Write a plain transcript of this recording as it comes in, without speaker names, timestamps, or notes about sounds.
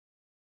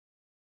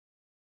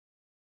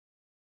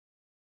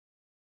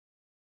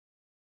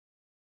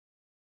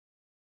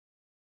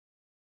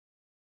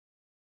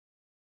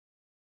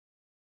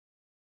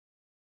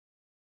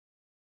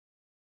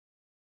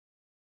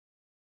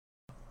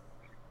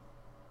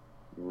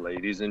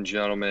Ladies and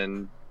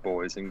gentlemen,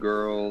 boys and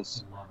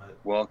girls, Love it.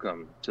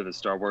 welcome to the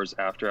Star Wars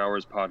After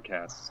Hours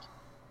podcast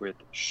with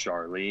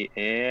Charlie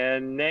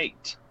and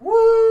Nate.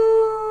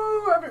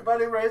 Woo!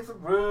 Everybody raise the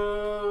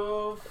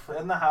roof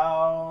in the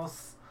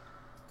house.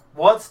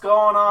 What's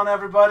going on,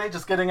 everybody?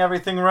 Just getting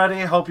everything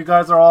ready. Hope you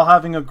guys are all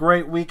having a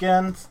great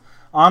weekend.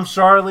 I'm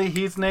Charlie,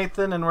 he's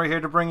Nathan, and we're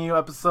here to bring you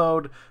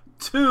episode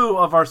 2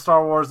 of our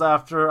Star Wars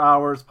After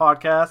Hours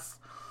podcast.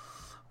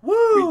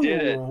 Woo! We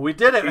did it. We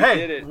did it.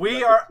 Hey,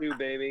 we are. Two,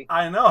 baby.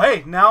 I know.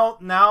 Hey,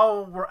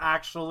 now we're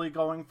actually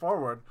going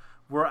forward.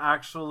 We're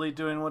actually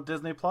doing what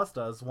Disney Plus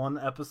does, one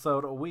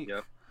episode a week,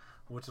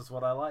 which is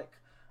what I like.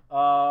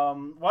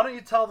 Why don't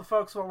you tell the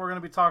folks what we're going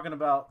to be talking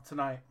about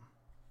tonight?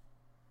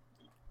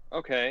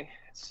 Okay,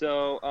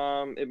 so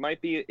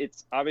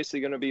it's obviously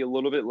going to be a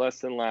little bit less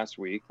than last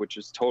week, which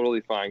is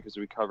totally fine because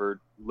we covered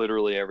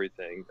literally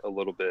everything a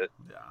little bit.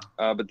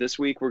 Yeah. But this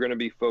week we're going to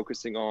be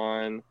focusing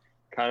on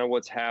kind of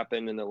what's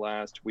happened in the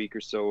last week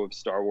or so of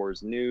Star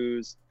Wars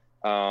news,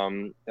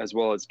 as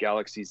well as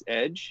Galaxy's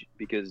Edge,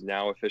 because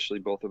now officially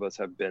both of us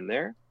have been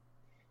there.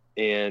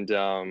 And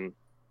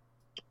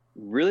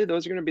really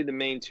those are going to be the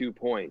main 2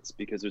 points,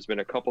 because there's been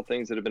a couple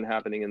things that have been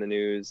happening in the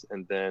news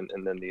and then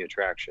the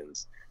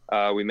attractions.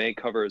 We may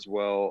cover as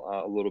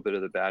well a little bit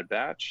of the Bad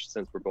Batch,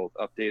 since we're both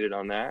updated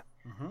on that.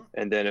 Mm-hmm.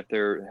 And then if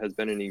there has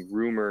been any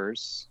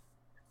rumors,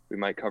 we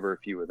might cover a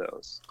few of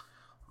those.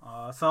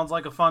 Sounds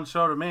like a fun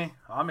show to me.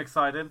 I'm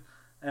excited.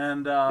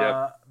 And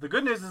the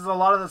good news is a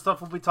lot of the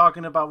stuff we'll be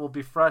talking about will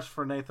be fresh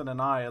for Nathan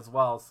and I as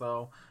well.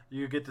 So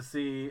you get to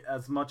see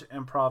as much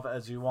improv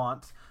as you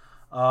want.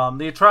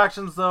 The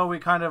attractions, though, we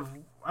kind of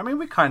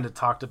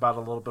talked about a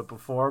little bit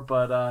before.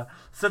 But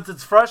since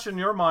it's fresh in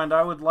your mind,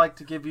 I would like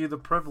to give you the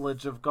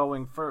privilege of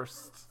going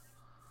first.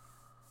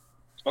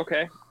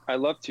 Okay, I'd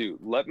love to.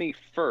 Let me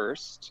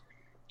first...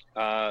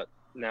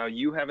 Now,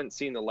 you haven't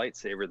seen the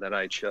lightsaber that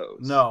I chose.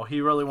 No, he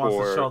really wants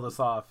to show this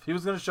off. He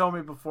was going to show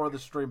me before the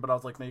stream, but I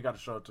was like, no, you got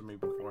to show it to me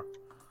before.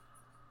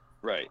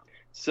 Right.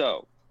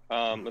 So,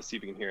 let's see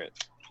if we can hear it.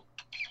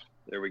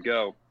 There we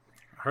go.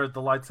 I heard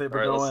the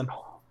lightsaber go in.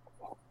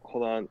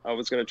 Hold on. I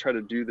was going to try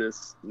to do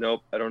this.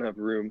 Nope, I don't have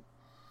room.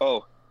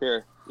 Oh,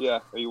 here. Yeah,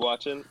 are you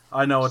watching?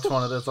 I know which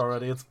one it is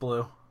already. It's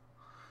blue.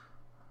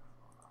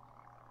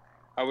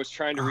 I was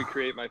trying to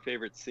recreate my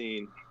favorite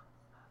scene.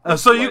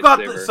 So you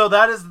got so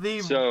that is the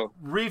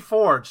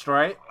reforged,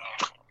 right?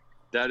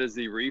 That is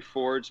the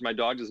reforged. My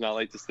dog does not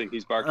like this thing.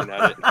 He's barking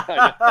at it.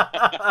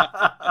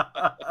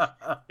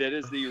 That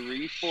is the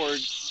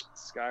reforged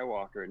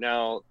Skywalker.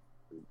 Now,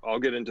 I'll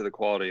get into the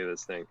quality of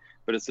this thing,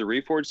 but it's the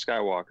reforged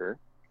Skywalker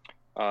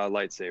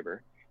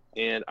lightsaber.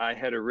 And I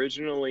had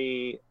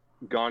originally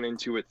gone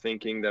into it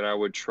thinking that I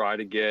would try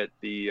to get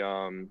the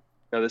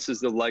now this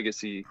is the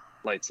legacy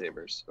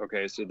lightsabers.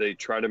 Okay, so they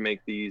try to make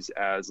these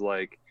as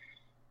like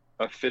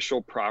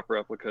official prop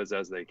replicas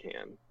as they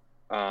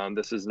can.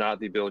 This is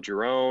not the build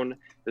your own.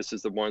 This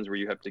is the ones where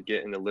you have to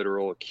get in the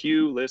literal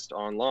queue list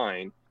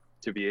online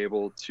to be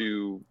able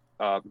to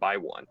buy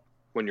one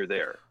when you're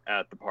there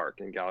at the park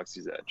in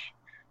Galaxy's Edge.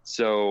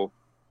 So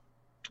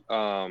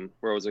where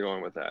was I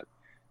going with that?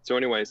 So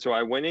anyway, so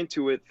I went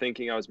into it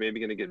thinking I was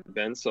maybe going to get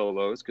Ben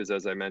Solo's, because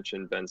as I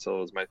mentioned, Ben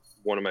Solo is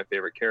one of my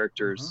favorite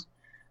characters.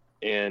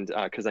 Mm-hmm. And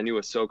because I knew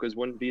Ahsoka's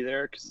wouldn't be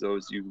there, because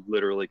those you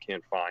literally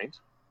can't find.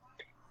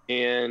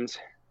 And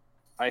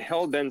I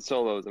held Ben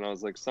Solo's and I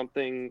was like,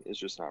 something is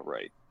just not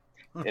right.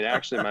 And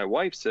actually my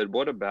wife said,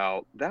 what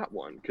about that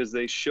one? Because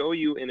they show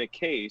you in a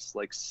case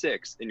like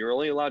 6 and you're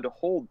only allowed to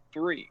hold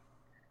 3.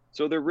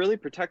 So they're really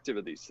protective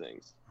of these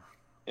things.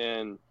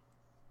 And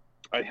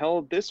I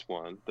held this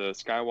one, the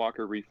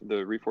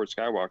reforged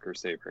Skywalker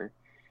saber,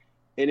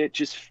 and it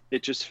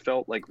just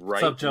felt like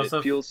right. What's up,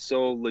 Joseph? It feels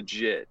so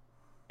legit.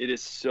 It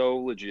is so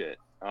legit.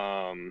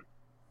 I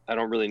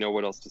don't really know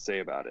what else to say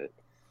about it.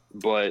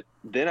 But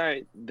then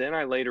I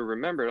later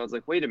remembered, I was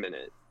like, wait a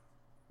minute.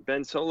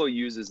 Ben Solo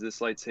uses this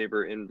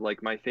lightsaber in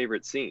like my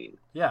favorite scene.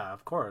 Yeah,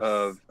 of course.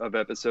 Of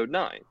episode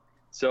 9.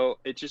 So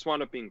it just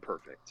wound up being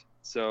perfect.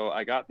 So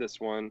I got this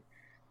one.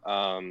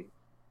 The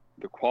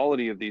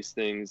quality of these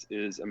things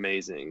is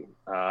amazing.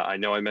 I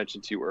know I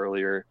mentioned to you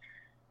earlier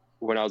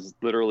when I was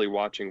literally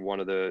watching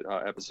one of the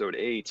episode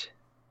 8,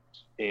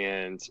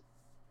 and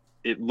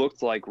it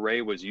looked like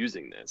Rey was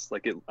using this.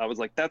 I was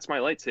like, that's my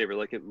lightsaber.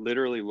 Like it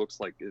literally looks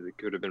like it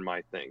could have been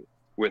my thing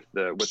with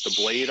the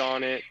blade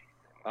on it,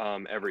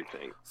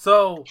 everything.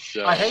 So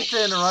I hate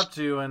to interrupt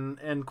you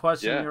and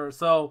question your.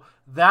 So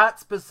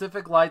that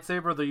specific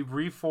lightsaber, the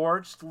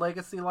reforged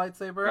Legacy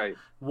lightsaber, right,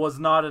 was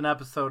not in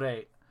episode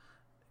 8.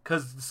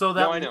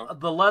 I know.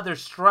 The leather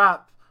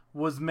strap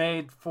was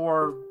made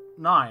for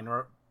 9,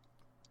 or.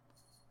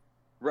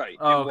 Right.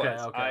 Oh, it okay,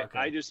 was. okay.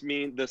 I just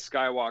mean the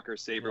Skywalker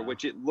saber,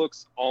 which it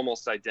looks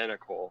almost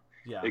identical,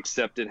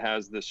 except it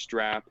has the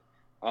strap,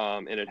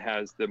 and it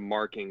has the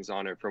markings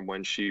on it from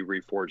when she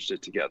reforged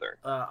it together.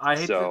 I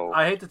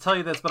hate to tell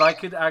you this, but I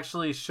could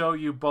actually show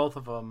you both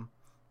of them,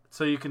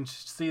 so you can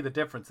see the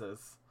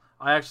differences.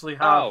 I actually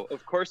have. Oh,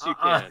 of course you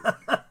can.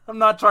 I'm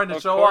not trying to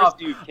show off.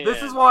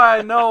 This is why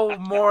I know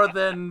more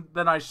than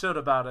I should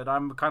about it.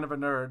 I'm kind of a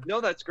nerd.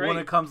 No, that's great. When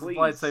it comes to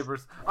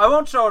lightsabers, I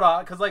won't show it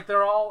off because like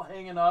they're all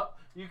hanging up.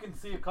 You can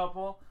see a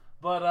couple,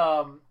 but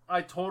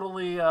I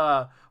totally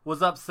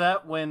was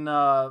upset when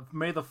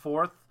May the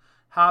 4th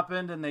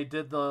happened and they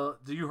did do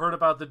you heard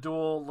about the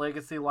dual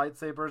legacy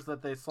lightsabers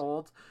that they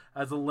sold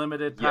as a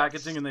limited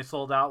packaging? Yes. And they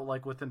sold out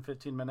like within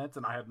 15 minutes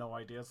and I had no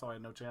idea, so I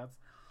had no chance.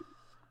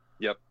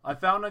 Yep. I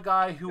found a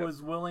guy who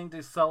was willing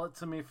to sell it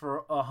to me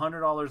for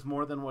 $100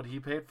 more than what he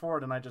paid for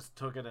it, and I just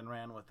took it and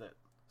ran with it.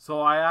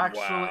 So I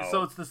actually,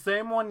 so it's the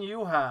same one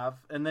you have,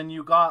 and then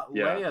you got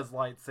Leia's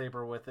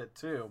lightsaber with it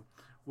too,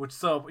 which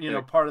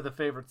part of the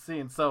favorite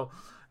scene. So,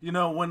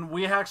 when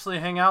we actually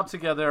hang out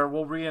together,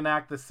 we'll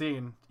reenact the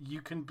scene.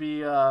 You can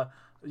be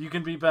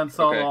Ben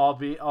Solo.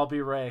 Okay. I'll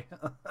be Rey.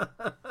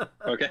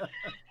 Okay.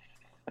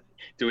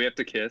 Do we have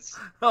to kiss?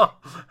 Oh,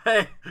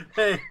 hey!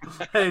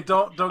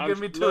 Don't get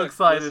me too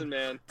excited. Listen,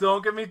 man,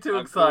 don't get me too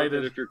excited.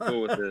 Cool if you're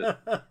cool with it.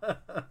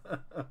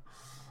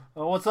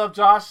 What's up,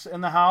 Josh?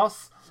 In the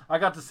house? I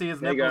got to see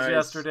his nipples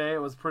yesterday.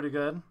 It was pretty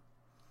good.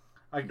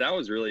 That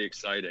was really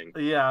exciting.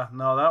 Yeah,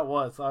 no, that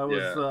was. I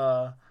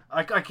was.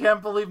 I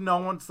can't believe no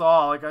one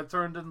saw. Like I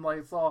turned and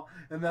saw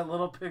in that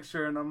little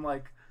picture, and I'm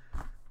like,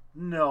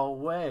 no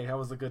way. That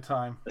was a good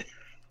time.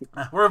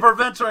 We're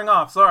venturing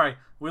off. Sorry.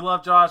 We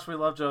love Josh. We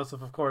love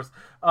Joseph, of course.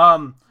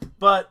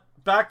 But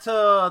back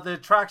to the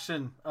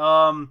attraction.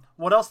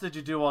 What else did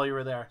you do while you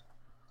were there?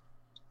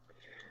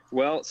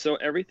 Well, so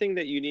everything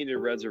that you needed a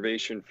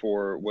reservation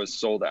for was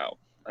sold out.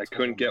 I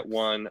couldn't get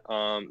one.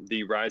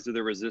 The Rise of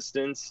the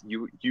Resistance,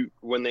 you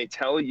when they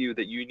tell you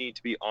that you need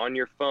to be on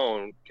your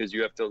phone because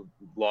you have to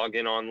log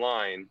in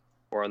online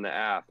or on the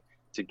app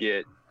to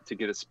get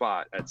a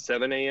spot at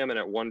 7 a.m. and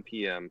at 1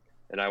 p.m.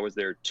 And I was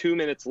there 2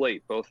 minutes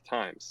late both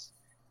times,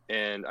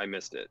 and I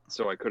missed it.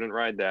 So I couldn't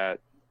ride that.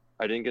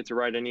 I didn't get to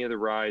ride any of the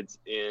rides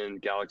in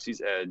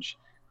Galaxy's Edge.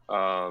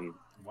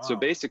 So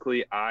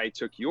basically, I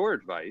took your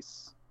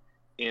advice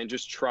and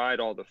just tried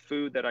all the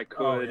food that I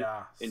could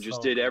and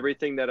just did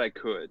everything that I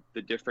could.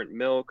 The different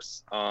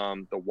milks,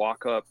 the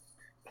walk-up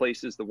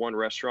places. The one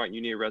restaurant you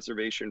need a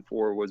reservation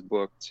for was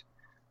booked.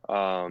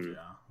 Of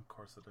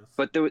course it is.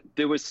 But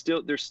there's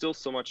still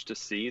so much to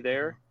see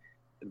there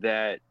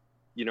that,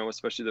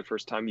 especially the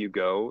first time you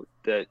go,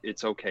 that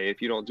it's okay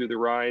if you don't do the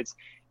rides.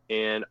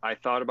 And I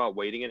thought about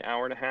waiting an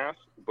hour and a half,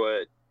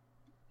 but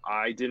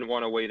I didn't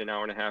want to wait an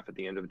hour and a half at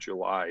the end of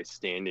July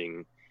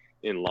standing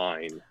in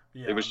line.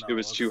 Yeah, it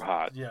was too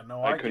hot. Yeah,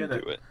 no, I couldn't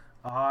do it.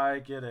 I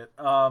get it.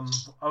 I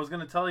was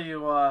going to tell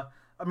you,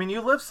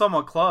 you live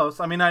somewhat close.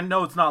 I mean, I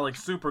know it's not like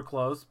super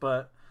close,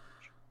 but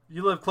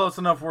you live close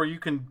enough where you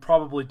can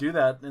probably do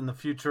that in the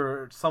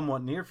future,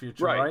 somewhat near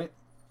future, right?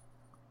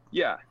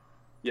 Yeah.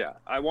 Yeah,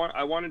 I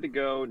wanted to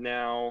go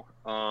now.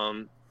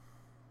 I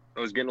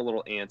was getting a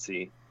little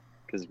antsy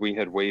because we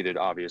had waited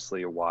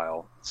obviously a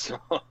while, so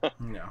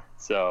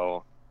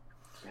so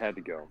I had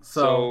to go.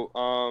 So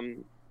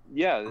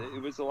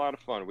it was a lot of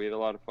fun. We had a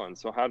lot of fun.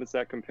 So how does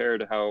that compare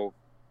to how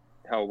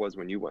it was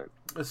when you went?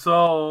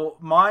 So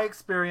my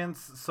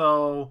experience.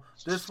 So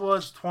this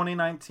was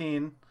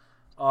 2019.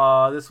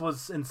 This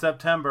was in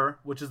September,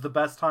 which is the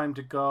best time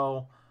to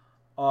go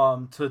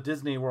to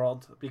Disney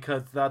World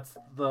because that's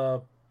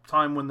the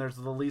time when there's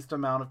the least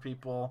amount of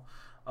people.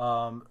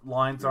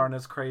 Lines aren't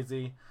as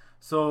crazy.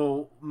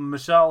 So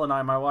Michelle and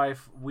I, my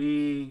wife,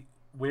 we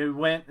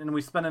went and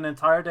we spent an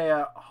entire day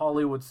at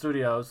Hollywood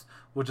Studios,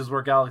 which is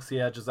where Galaxy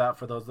Edge is at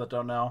for those that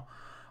don't know.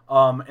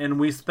 And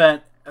we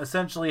spent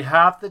essentially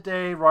half the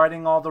day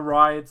riding all the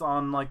rides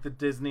on like the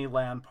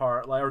Disneyland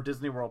part, or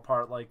Disney World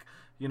part,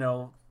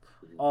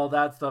 all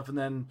that stuff. And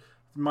then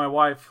my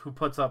wife, who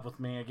puts up with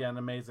me, again,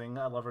 amazing,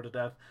 I love her to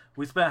death,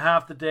 we spent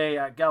half the day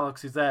at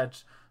Galaxy's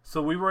Edge. So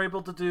we were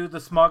able to do the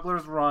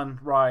Smuggler's Run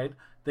ride.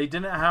 They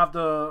didn't have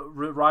the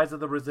Rise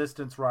of the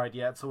Resistance ride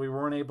yet, so we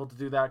weren't able to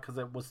do that because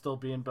it was still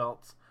being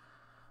built.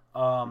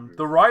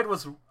 The ride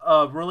was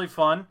really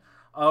fun.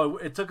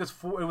 It took us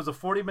it was a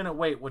 40-minute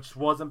wait, which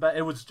wasn't bad.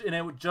 It was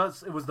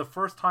the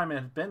first time it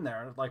had been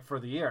there, like for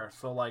the year.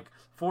 So like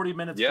 40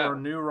 minutes for a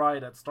new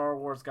ride at Star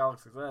Wars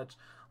Galaxy's Edge,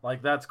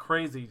 like that's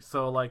crazy.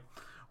 So like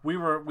we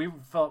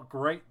felt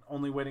great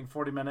only waiting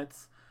 40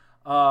 minutes.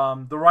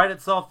 The ride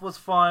itself was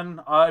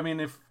fun. I mean,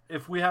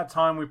 if we had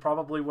time, we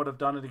probably would have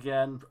done it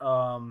again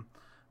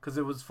because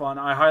it was fun.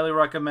 I highly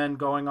recommend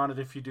going on it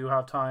if you do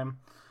have time.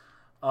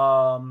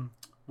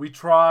 We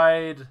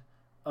tried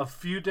a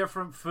few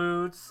different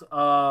foods,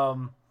 a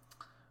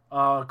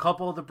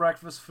couple of the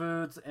breakfast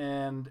foods,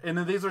 and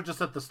then these are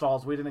just at the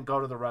stalls. We didn't go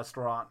to the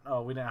restaurant.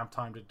 We didn't have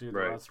time to do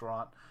the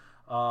restaurant.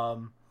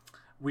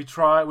 We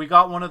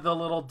got one of the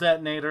little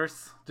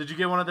detonators. Did you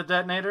get one of the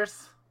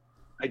detonators?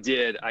 I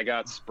did. I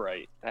got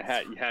Sprite.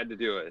 You had to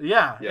do it.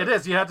 Yeah, it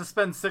is. You had to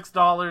spend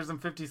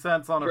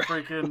 $6.50 on a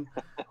freaking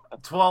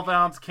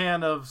 12-ounce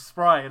can of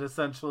Sprite.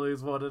 Essentially,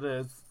 is what it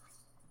is.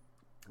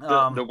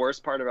 The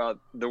worst part about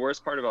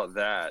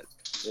that,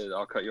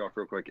 I'll cut you off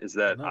real quick, is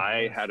that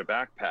I had a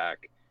backpack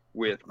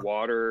with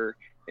water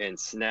and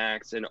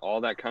snacks and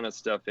all that kind of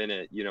stuff in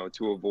it, you know,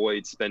 to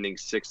avoid spending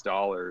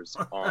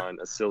 $6 on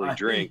a silly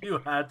drink. You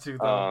had to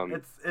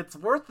though. It's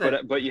worth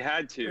it. But you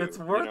had to. It's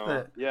worth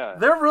it. Yeah,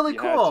 they're really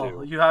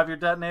cool. You have your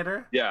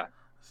detonator? Yeah.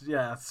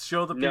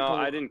 Show the people. No,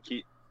 I didn't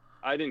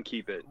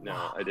keep it.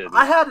 No, I didn't.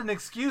 I had an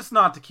excuse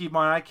not to keep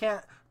mine. I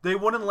can't. They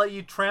wouldn't let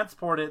you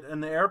transport it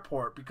in the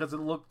airport because it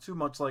looked too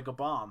much like a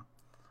bomb.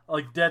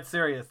 Like, dead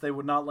serious. They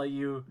would not let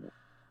you.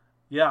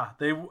 Yeah,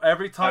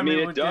 every time. I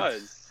mean, it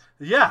does.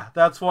 Yeah,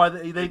 that's why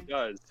they it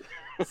does.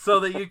 so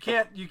that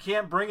you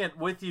can't bring it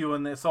with you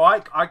in there. So I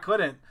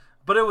couldn't,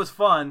 but it was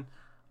fun.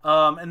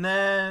 And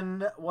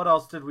then what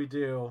else did we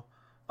do?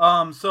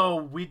 So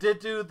we did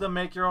do the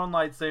make your own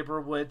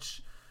lightsaber,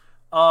 which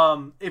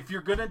if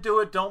you're gonna do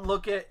it, don't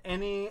look at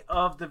any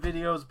of the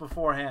videos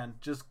beforehand.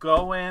 Just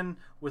go in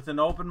with an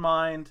open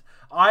mind.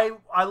 I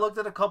looked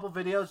at a couple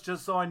videos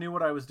just so I knew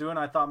what I was doing.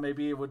 I thought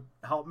maybe it would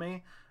help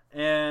me,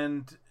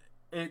 and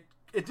it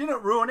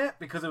didn't ruin it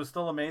because it was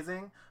still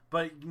amazing.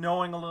 But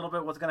knowing a little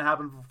bit what's going to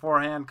happen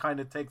beforehand kind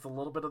of takes a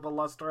little bit of the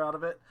luster out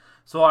of it.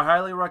 So I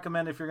highly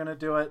recommend, if you're going to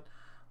do it,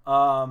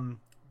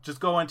 just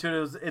go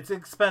into it. It's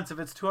expensive.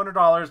 It's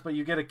 $200, but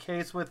you get a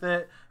case with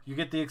it. You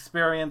get the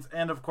experience,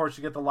 and of course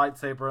you get the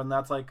lightsaber. And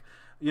that's like,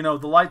 you know,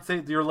 the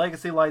lightsaber, your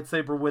legacy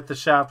lightsaber with the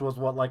shaft was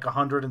what, like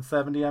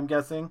 170, I'm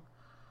guessing.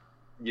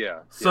 Yeah.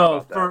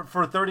 So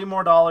for $30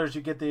 more,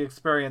 you get the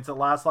experience. It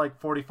lasts like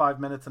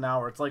 45 minutes, an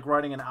hour. It's like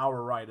riding an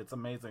hour ride. It's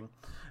amazing.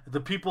 The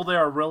people there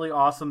are really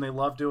awesome. They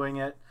love doing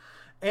it.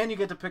 And you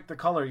get to pick the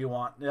color you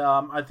want.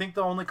 I think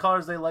the only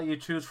colors they let you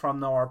choose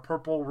from, though, are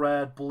purple,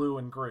 red, blue,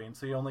 and green.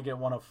 So you only get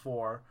one of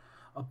 4.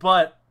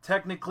 But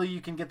technically, you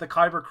can get the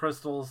kyber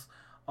crystals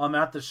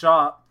at the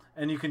shop,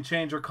 and you can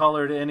change your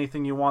color to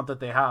anything you want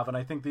that they have. And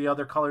I think the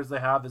other colors they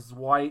have is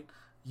white,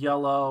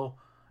 yellow,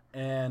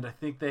 and I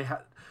think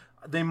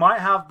they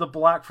might have the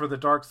black for the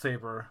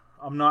Darksaber.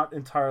 I'm not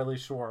entirely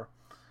sure.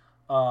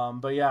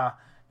 But yeah.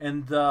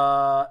 And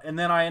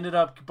then I ended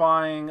up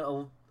buying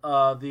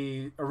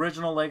the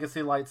original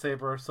Legacy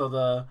lightsaber, so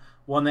the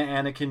one that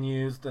Anakin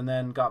used, and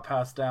then got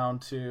passed down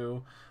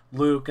to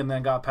Luke, and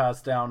then got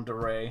passed down to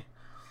Rey.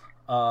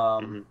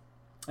 And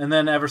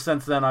then ever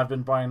since then, I've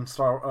been buying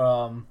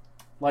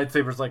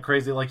lightsabers like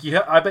crazy. Like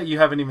I bet you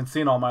haven't even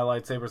seen all my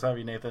lightsabers, have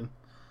you, Nathan?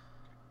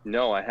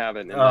 No, I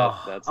haven't.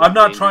 That's I'm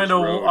not trying to.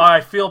 Road. I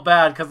feel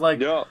bad because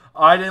no.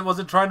 I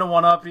wasn't trying to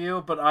one up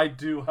you, but I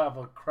do have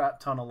a crap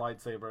ton of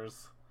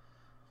lightsabers.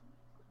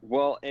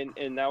 Well,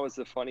 and that was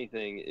the funny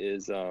thing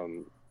is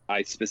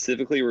I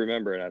specifically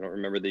remember, and I don't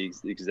remember the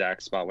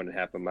exact spot when it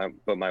happened,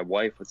 but my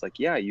wife was like,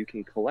 yeah, you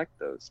can collect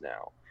those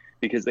now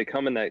because they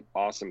come in that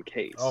awesome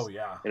case. Oh,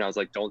 yeah. And I was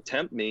like, don't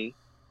tempt me.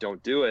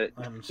 Don't do it.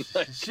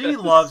 She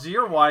loves you.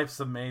 Your wife's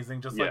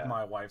amazing, just like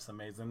my wife's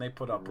amazing. They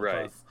put up with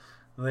us.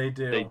 They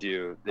do. They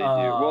do.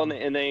 Well,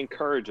 and they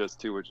encourage us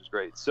too, which is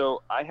great.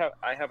 So I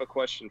have a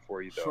question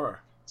for you, though.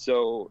 Sure.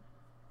 So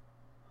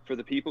for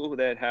the people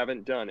that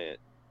haven't done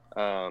it,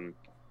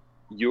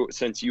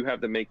 since you have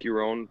the make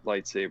your own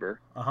lightsaber,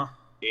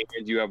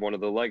 and you have one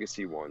of the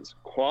legacy ones,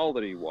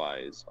 quality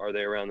wise, are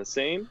they around the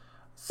same?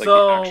 Like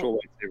the actual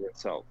lightsaber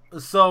itself.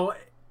 So,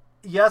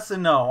 yes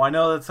and no. I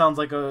know that sounds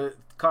like a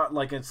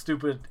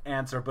stupid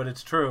answer, but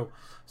it's true.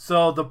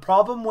 So the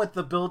problem with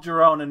the build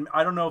your own, and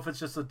I don't know if it's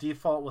just a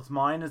default with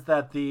mine, is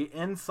that the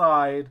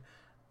inside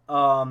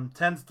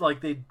tends to,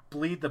 like, they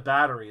bleed the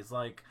batteries.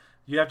 Like,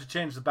 you have to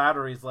change the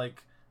batteries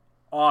like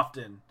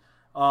often.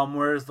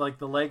 Whereas like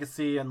the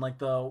legacy and like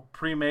the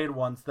pre-made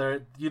ones, they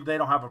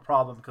don't have a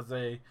problem because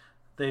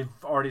they've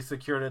already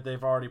secured it,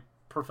 they've already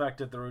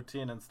perfected the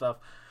routine and stuff.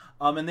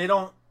 And they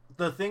don't.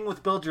 The thing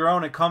with build your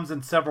own, it comes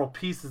in several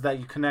pieces that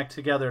you connect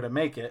together to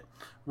make it.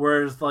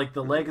 Whereas like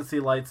the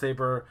legacy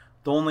lightsaber,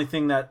 the only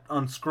thing that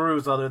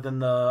unscrews other than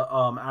the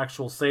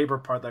actual saber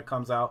part that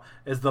comes out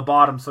is the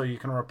bottom, so you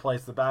can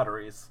replace the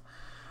batteries.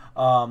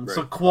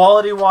 So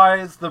quality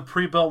wise, the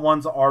pre-built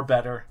ones are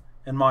better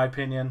in my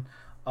opinion.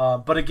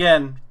 But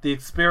again, the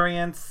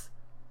experience,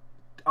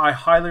 I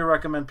highly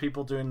recommend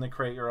people doing the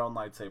create your own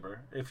lightsaber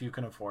if you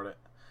can afford it.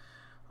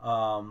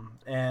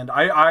 And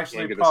I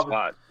actually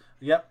probably,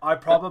 yep, I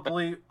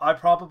probably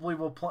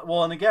will play.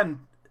 Well, and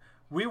again,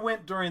 we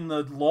went during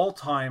the lull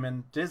time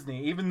in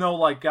Disney, even though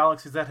like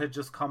Galaxy's Edge had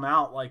just come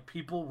out, like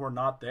people were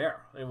not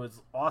there. It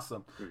was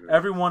awesome.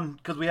 Everyone,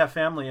 because we have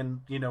family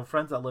and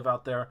friends that live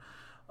out there,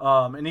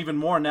 and even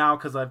more now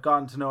because I've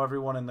gotten to know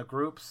everyone in the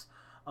groups.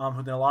 A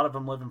lot of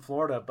them live in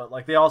Florida, but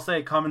like they all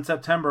say, come in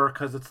September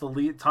because it's the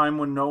lead time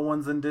when no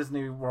one's in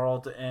Disney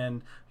World,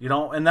 and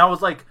and that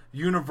was like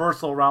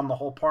Universal around the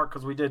whole park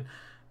because we did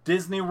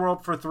Disney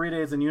World for 3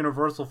 days and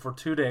Universal for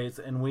 2 days,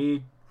 and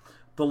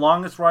the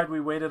longest ride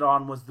we waited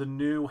on was the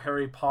new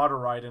Harry Potter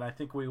ride, and I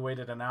think we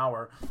waited an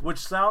hour, which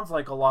sounds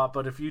like a lot,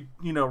 but if you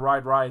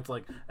ride rides,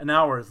 like an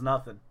hour is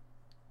nothing.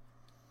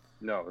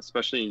 No,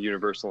 especially in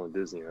Universal and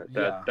Disney.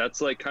 That's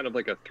like kind of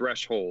like a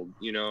threshold,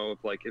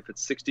 like if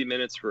it's 60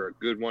 minutes for a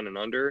good one and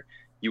under,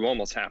 you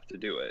almost have to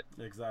do it.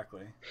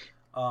 Exactly.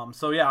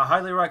 So yeah, I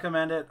highly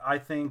recommend it. I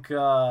think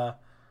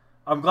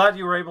I'm glad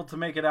you were able to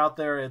make it out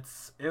there.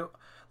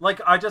 like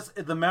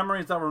the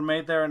memories that were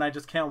made there, and I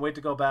just can't wait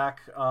to go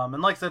back.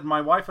 And like I said, my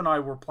wife and I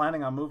were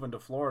planning on moving to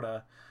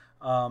Florida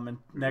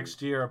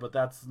next year, but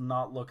that's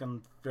not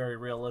looking very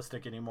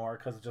realistic anymore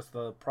because of just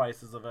the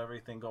prices of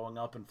everything going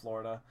up in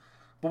Florida.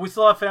 But we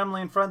still have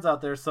family and friends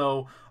out there,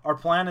 so our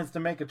plan is to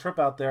make a trip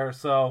out there.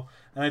 So,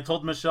 and I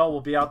told Michelle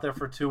we'll be out there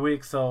for 2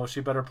 weeks, so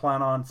she better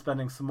plan on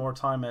spending some more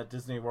time at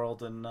Disney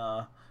World and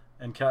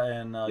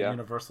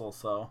Universal.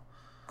 So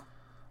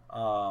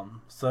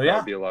yeah,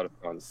 that'd be a lot of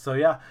fun. So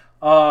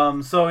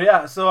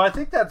I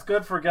think that's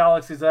good for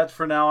Galaxy's Edge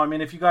for now. I mean,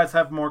 if you guys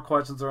have more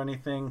questions or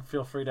anything,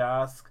 feel free to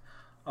ask.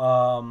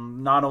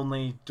 Not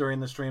only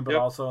during the stream, but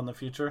also in the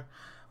future.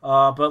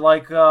 But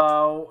like, you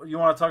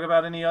want to talk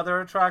about any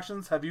other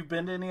attractions? Have you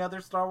been to any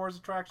other Star Wars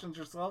attractions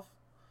yourself?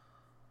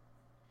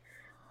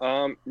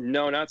 No,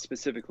 not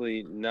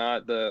specifically.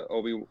 Not the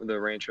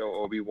Rancho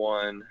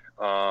Obi-Wan,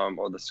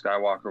 or the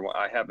Skywalker one.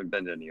 I haven't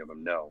been to any of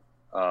them. No.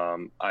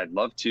 I'd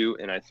love to,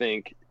 and I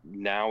think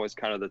now is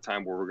kind of the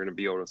time where we're going to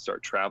be able to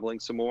start traveling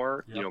some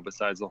more. Yep. You know,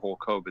 besides the whole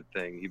COVID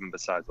thing, even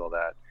besides all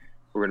that,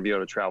 we're going to be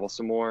able to travel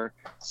some more.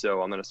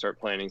 So I'm going to start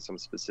planning some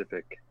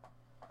specific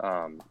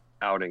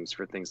outings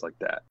for things like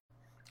that.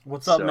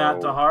 What's up, Matt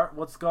DeHart?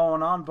 What's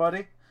going on,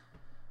 buddy?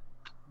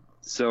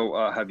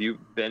 So have you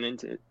been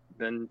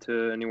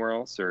to anywhere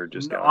else, or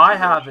just? No, I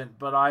haven't,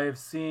 but I have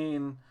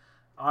seen.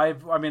 I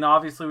mean,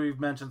 obviously we've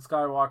mentioned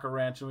Skywalker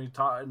Ranch, and we've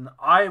talked. And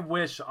I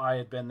wish I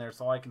had been there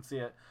so I can see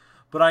it,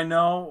 but I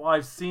know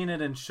I've seen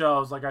it in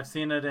shows. Like I've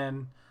seen it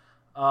in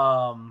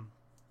How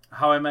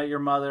I Met Your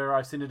Mother.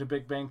 I've seen it in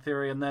Big Bang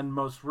Theory, and then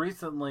most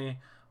recently,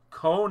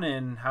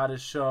 Conan had a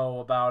show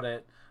about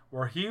it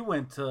where he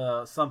went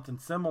to something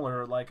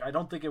similar. Like I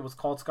don't think it was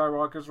called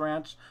Skywalker's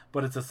Ranch,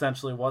 but it's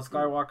essentially was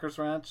Skywalker's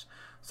Ranch.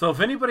 So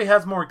if anybody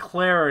has more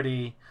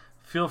clarity,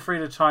 feel free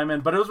to chime in.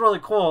 But it was really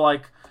cool.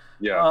 Like.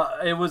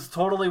 Yeah, it was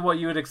totally what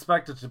you would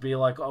expect it to be,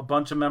 like a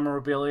bunch of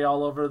memorabilia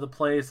all over the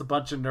place, a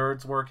bunch of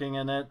nerds working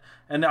in it,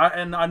 and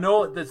I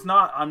know it's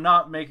not. I'm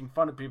not making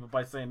fun of people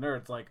by saying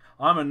nerds. Like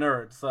I'm a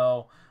nerd,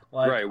 so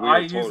like I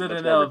use it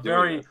in a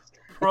very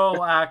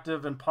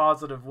proactive and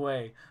positive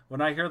way. When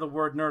I hear the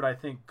word nerd, I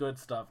think good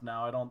stuff.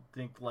 Now I don't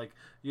think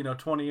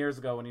 20 years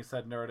ago when you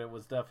said nerd, it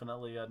was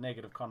definitely a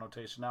negative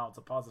connotation. Now it's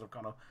a positive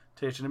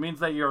connotation. It means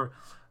that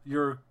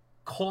you're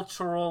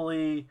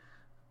culturally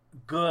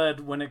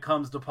good when it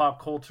comes to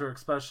pop culture,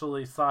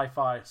 especially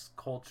sci-fi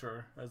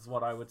culture, is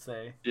what I would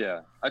say.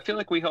 Yeah, I feel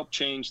like we helped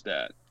change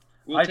that.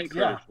 We'll take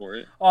credit for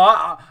it.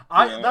 Oh,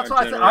 that's why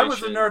I said I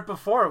was a nerd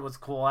before it was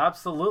cool.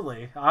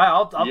 Absolutely,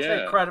 I'll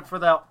take credit for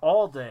that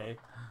all day.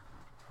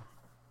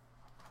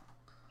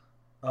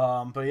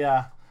 But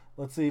yeah,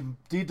 let's see.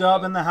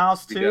 D-Dub in the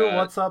house too.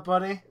 What's up,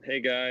 buddy? Hey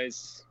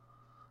guys.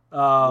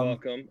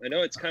 Welcome. I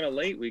know it's kind of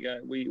late. We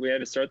had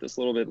to start this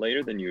a little bit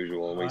later than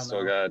usual, and we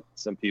still got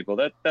some people.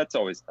 That's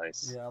always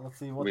nice. Yeah, let's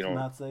see. What's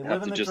Matt say?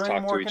 Have to just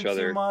talk to each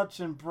other. Too much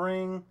and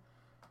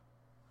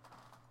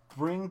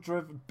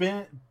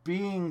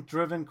being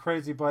driven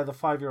crazy by the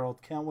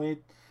 5-year-old. Can't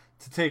wait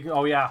to take.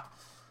 Oh yeah,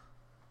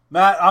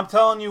 Matt, I'm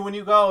telling you, when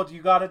you go,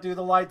 you got to do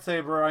the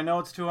lightsaber. I know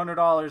it's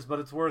 $200, but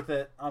it's worth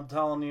it. I'm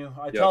telling you.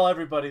 I tell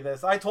everybody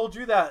this. I told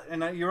you that,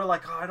 and you were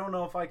like, I don't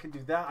know if I can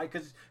do that.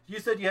 Because you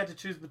said you had to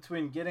choose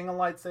between getting a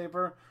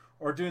lightsaber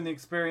or doing the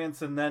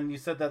experience, and then you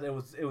said that it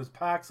was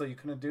packed, so you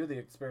couldn't do the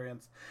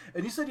experience.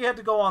 And you said you had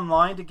to go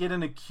online to get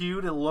in a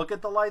queue to look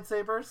at the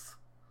lightsabers?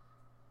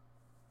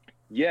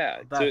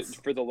 Yeah,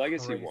 for the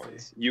legacy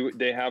ones.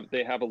 They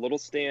have a little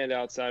stand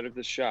outside of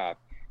the shop,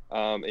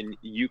 and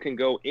you can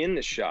go in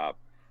the shop,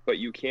 but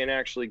you can't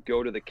actually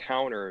go to the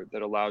counter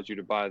that allows you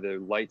to buy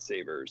the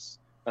lightsabers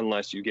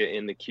unless you get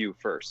in the queue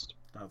first.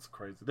 That's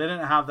crazy. They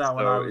didn't have that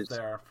when I was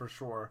there, for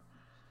sure.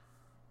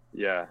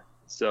 Yeah.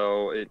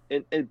 So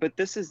but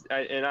this is,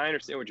 and I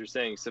understand what you're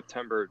saying.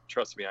 September,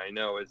 trust me, I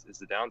know is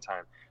the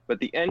downtime.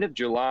 But the end of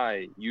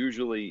July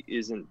usually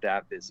isn't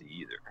that busy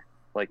either.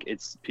 Like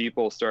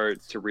people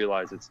start to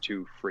realize it's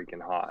too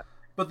freaking hot.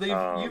 But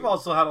you've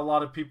also had a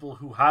lot of people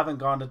who haven't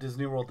gone to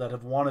Disney World that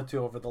have wanted to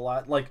over the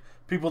last, like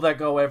people that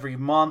go every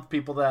month,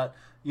 people that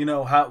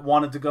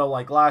wanted to go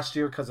like last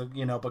year because of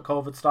but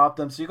COVID stopped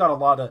them. So you got a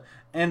lot of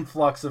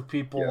influx of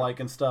people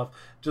and stuff.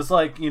 Just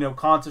like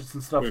concerts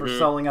and stuff are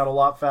selling out a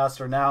lot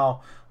faster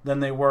now than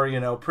they were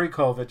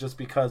pre-COVID, just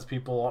because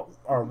people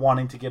are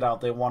wanting to get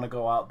out. They want to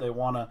go out. They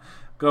want to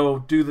go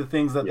do the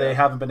things that they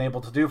haven't been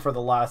able to do for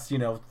the last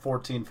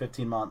 14,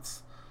 15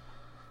 months.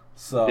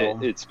 So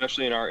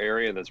especially in our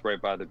area that's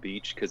right by the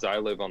beach, because I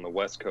live on the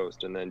West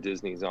Coast and then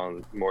Disney's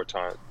on more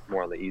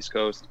on the East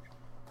Coast.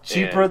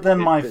 Cheaper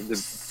than I was reading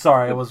the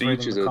comments.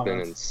 Beaches have been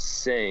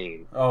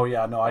insane. Oh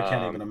yeah, no, I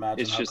can't even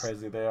imagine how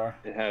crazy they are.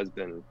 It has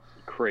been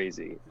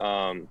crazy.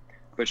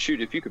 But shoot,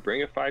 if you could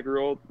bring a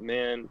 5-year-old,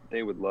 man,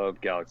 they would love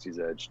Galaxy's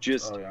Edge.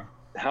 Just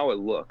how it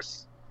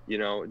looks,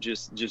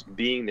 just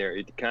being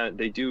there.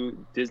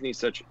 Disney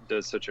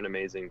does such an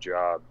amazing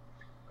job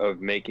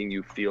of making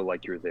you feel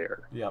like you're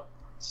there. Yep.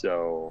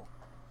 So,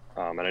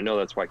 and I know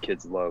that's why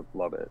kids love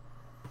it.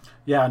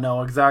 Yeah,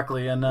 no,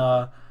 exactly. And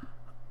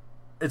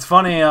It's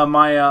funny.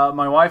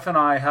 My wife and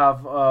I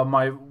have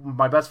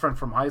my best friend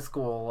from high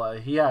school.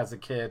 He has a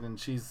kid, and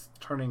she's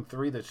turning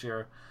 3 this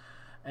year,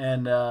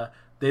 and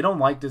they don't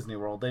like Disney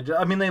World.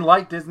 I mean, they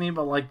like Disney,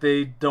 but like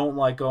they don't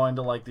like going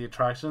to like the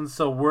attractions.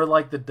 So we're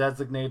like the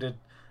designated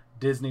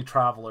Disney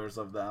travelers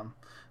of them.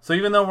 So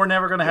even though we're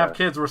never gonna have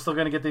kids, we're still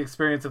gonna get the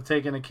experience of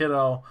taking a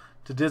kiddo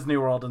to Disney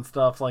World and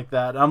stuff like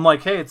that. I'm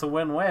like, hey, it's a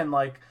win-win.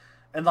 Like,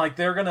 and like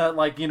they're gonna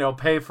like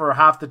pay for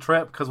half the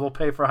trip because we'll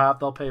pay for half,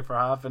 they'll pay for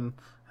half, and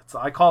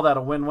I call that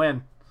a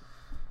win-win.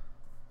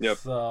 Yep.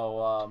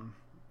 So,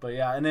 but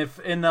yeah,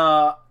 and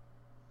I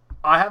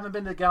haven't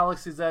been to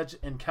Galaxy's Edge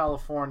in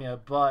California,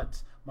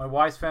 but my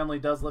wife's family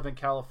does live in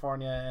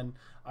California, and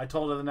I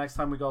told her the next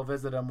time we go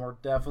visit them, we're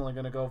definitely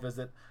going to go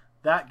visit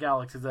that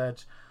Galaxy's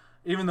Edge,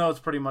 even though it's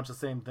pretty much the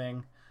same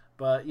thing.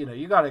 But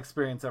you got to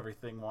experience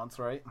everything once,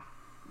 right?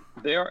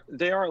 They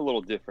are a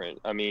little different.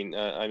 I mean,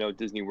 I know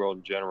Disney World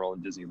in general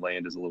and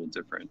Disneyland is a little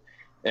different,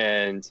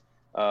 and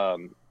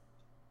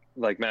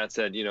like Matt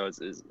said,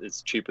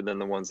 it's cheaper than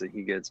the ones that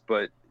he gets.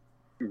 But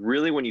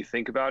really, when you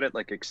think about it,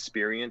 like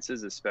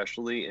experiences,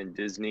 especially in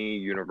Disney,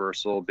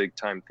 Universal, big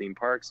time theme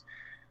parks,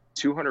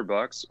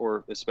 $200,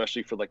 or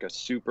especially for like a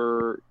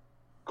super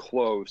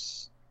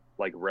close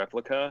like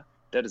replica,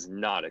 that is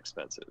not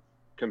expensive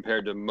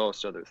compared to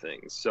most other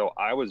things. So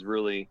I was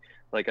really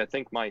like, I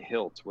think my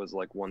hilt was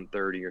like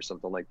 130 or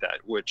something like that,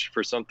 which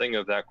for something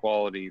of that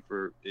quality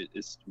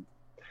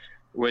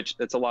which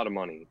it's a lot of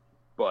money,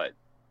 but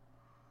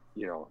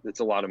it's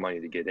a lot of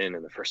money to get in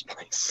the first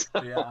place.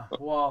 Yeah.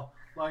 Well,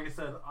 like I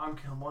said, I'm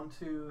 1,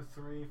 2,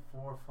 3,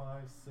 4, 5,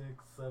 6,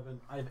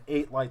 7. I have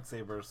 8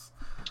 lightsabers.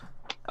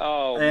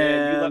 Oh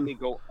man, you let me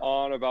go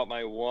on about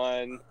my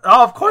one.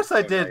 Oh, of course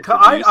I did.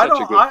 I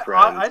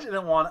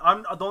didn't want.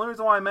 The only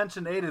reason why I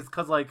mentioned 8 is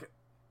because like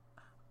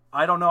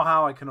I don't know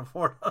how I can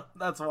afford them.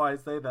 That's why I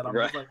say that.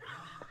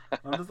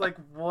 I'm just like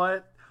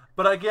what?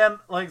 But again,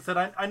 like I said,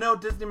 I know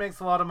Disney makes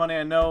a lot of money.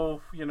 I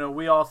know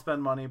we all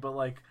spend money, but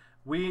like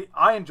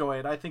I enjoy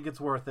it. I think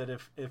it's worth it.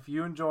 If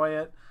you enjoy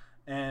it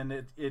and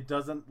it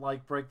doesn't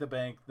like break the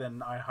bank,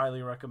 then I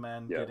highly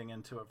recommend getting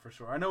into it for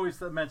sure. I know we've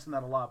mentioned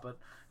that a lot, but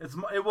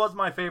it was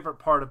my favorite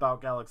part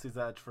about Galaxy's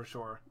Edge for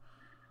sure.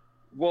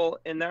 Well,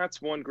 and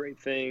that's one great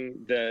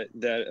thing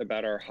that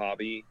about our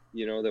hobby,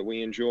 that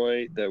we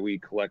enjoy, that we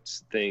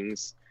collect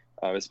things,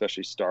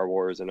 especially Star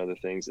Wars and other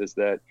things, is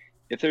that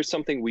if there's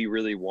something we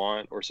really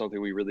want or something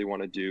we really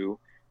want to do,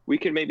 we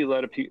can maybe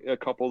let a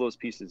couple of those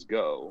pieces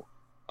go.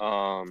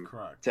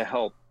 To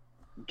help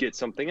get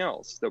something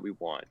else that we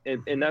want,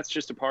 and that's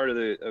just a part of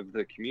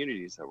the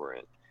communities that we're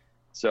in.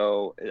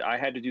 So I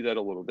had to do that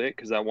a little bit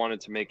because I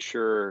wanted to make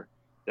sure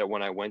that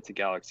when I went to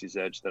Galaxy's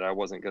Edge that I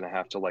wasn't going to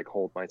have to like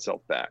hold myself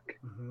back.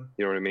 You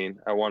know what I mean?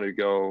 I wanted to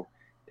go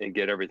and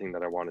get everything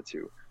that I wanted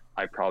to.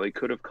 I probably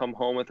could have come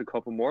home with a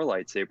couple more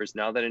lightsabers.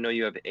 Now that I know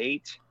you have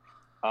 8,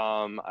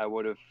 I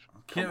would have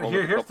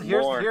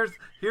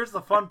here's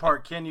the fun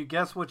part. Can you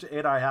guess which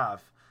 8 I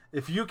have?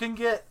 If you can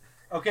get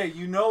okay,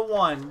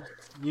 one.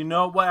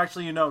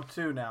 Actually,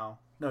 2 now.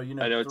 No,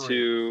 I know 3.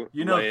 2.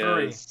 You know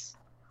Leia's.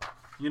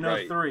 3.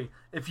 Right. 3.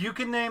 If you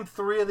can name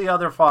 3 of the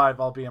other 5,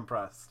 I'll be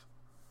impressed.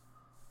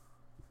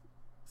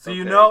 So I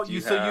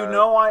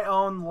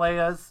own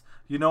Leia's.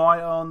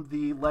 I own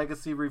the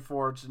Legacy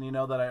Reforged, and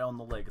that I own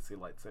the Legacy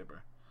lightsaber.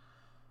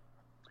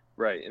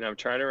 Right, and I'm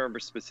trying to remember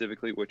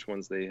specifically which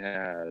ones they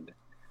had.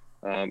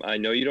 I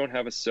know you don't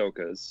have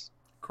Ahsoka's.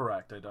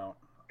 Correct, I don't.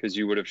 Because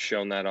you would have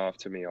shown that off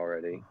to me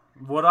already.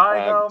 Would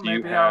I though?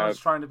 Maybe I was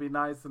trying to be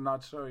nice and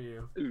not show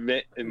you.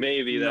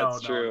 Maybe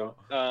that's true.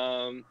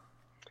 No.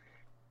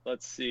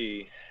 Let's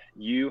see.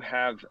 You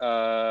have. Do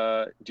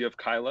you have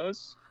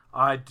Kylo's?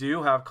 I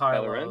do have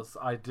Kylo's.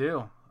 I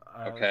do.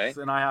 Okay.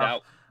 And I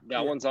have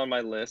that one's on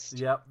my list.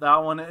 Yep, that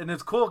one, and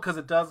it's cool because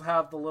it does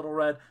have the little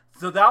red.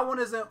 So that one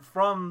isn't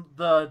from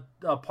the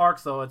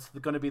parks though. It's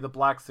going to be the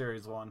Black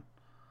Series one.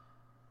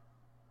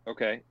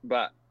 Okay,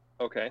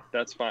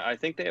 that's fine. I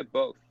think they have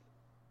both.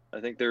 I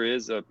think there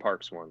is a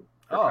Parks one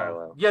for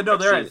Kylo. Yeah, no,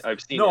 there is.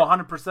 I've seen it.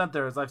 100% it.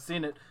 There is. I've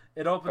seen it.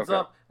 It opens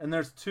up, and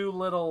there's 2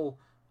 little,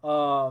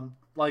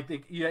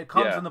 it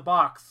comes in the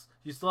box.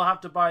 You still have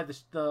to buy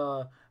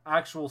the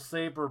actual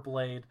saber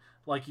blade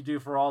like you do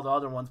for all the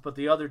other ones, but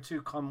the other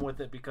 2 come with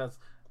it because,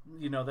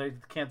 they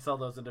can't sell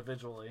those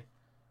individually.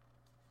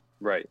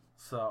 Right.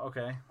 So,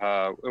 okay.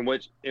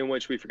 In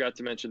which we forgot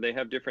to mention, they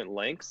have different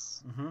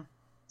lengths. Mm-hmm.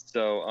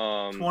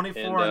 So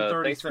 24 and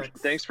 36.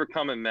 Thanks for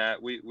coming,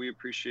 Matt. We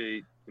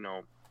appreciate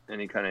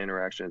any kind of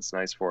interaction. It's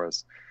nice for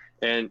us.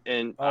 And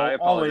I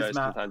apologize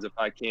sometimes if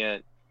I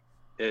can't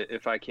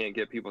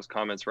get people's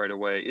comments right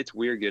away. It's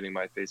weird getting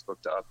my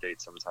Facebook to update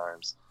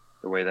sometimes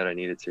the way that I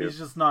need it to. He's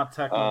just not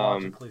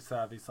technologically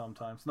savvy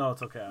sometimes. No,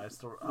 it's okay.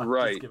 I'm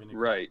right, just giving you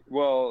right.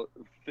 Well,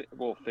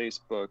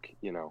 Facebook,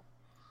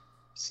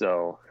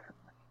 So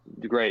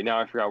great. Now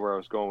I forgot where I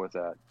was going with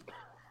that.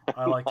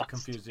 I like to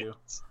confuse you.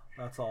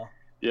 That's all.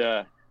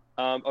 Yeah.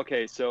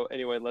 Okay. So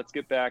anyway, let's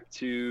get back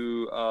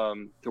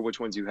to which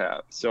ones you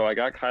have. So I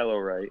got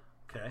Kylo right.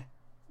 Okay.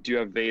 Do you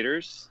have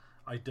Vader's?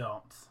 I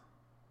don't.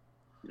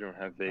 You don't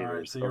have All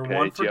right, Vaders. so you're okay.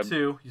 1 for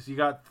 2. So you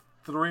got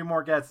 3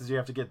 more guesses. You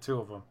have to get 2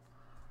 of them.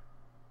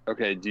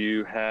 Okay. Do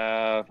you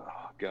have?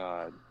 Oh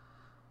God.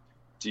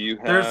 Do you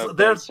have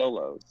Ben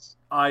Solos?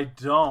 I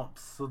don't.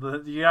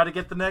 So you got to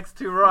get the next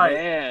 2 right.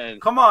 Man.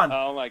 Come on.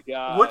 Oh my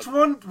God. Which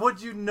one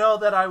would you know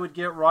that I would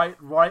get right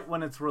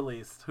when it's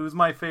released? Who's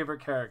my favorite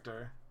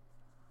character?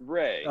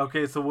 Ray.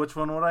 Okay, so which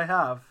one would I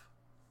have?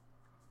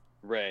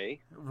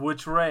 Ray.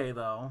 Which Ray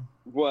though?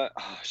 What?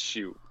 Oh,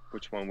 shoot.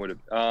 Which one would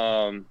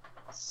have?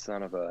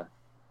 Son of a.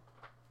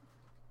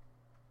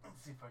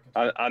 Let's see if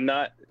I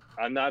can.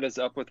 I'm not as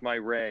up with my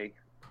Ray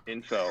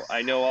info.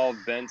 I know all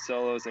Ben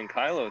Solos and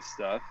Kylo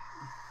stuff.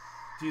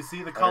 Do you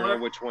see the I color? don't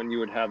know which one you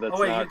would have that's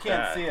oh wait, not you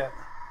can't that. see it.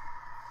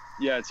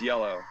 Yeah, it's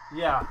yellow.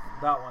 Yeah,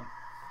 that one.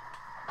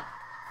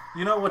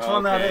 You know which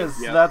one that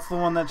is? Yeah. That's the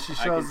one that she shows.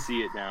 I can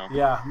see it now.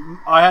 Yeah,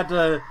 I had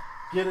to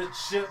get it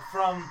shipped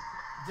from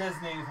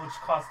Disney, which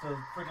cost a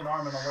freaking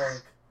arm and a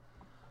leg,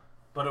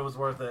 but it was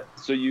worth it.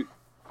 So you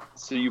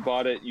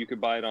bought it. You could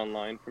buy it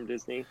online from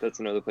Disney. That's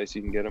another place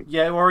you can get them.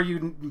 Yeah, or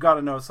you got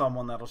to know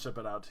someone that'll ship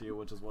it out to you,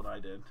 which is what I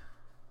did.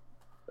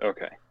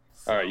 Okay.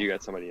 So. All right, you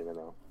got somebody in the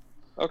know.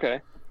 Okay.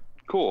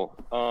 Cool.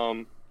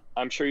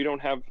 I'm sure you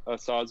don't have a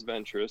Asajj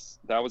Ventress.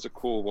 That was a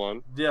cool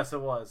one. Yes, it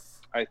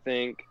was. I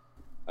think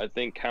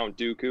Count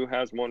Dooku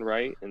has one,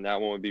 right? And that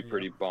one would be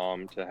pretty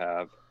bomb to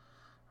have.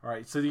 All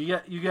right, so you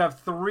have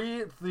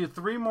three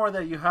more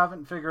that you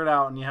haven't figured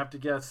out, and you have to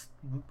guess.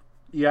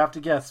 You have to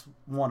guess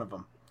one of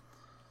them.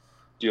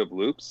 Do you have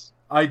Luke's?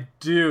 I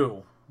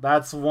do.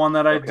 That's one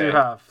that I do Okay.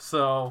 have.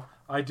 So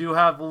I do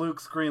have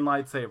Luke's green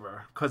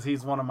lightsaber because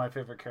he's one of my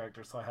favorite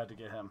characters, so I had to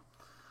get him.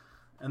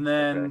 And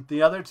then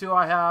the other 2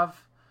 I have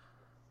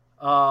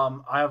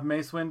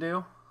Mace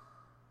Windu.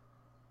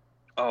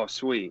 Oh,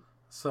 sweet.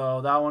 So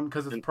that one,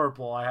 because it's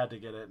purple, I had to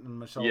get it. And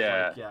Michelle's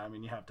Yeah. like, I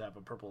mean, you have to have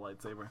a purple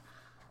lightsaber.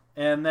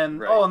 And then,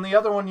 Right. and the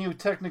other one you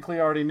technically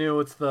already knew.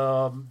 It's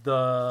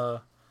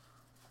the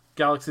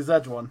Galaxy's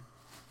Edge one.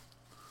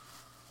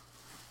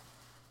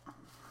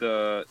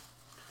 What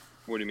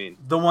do you mean?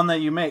 The one that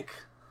you make.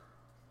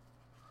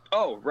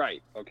 Oh,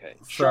 right. Okay.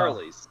 So,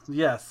 Charlie's.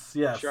 Yes.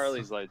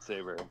 Charlie's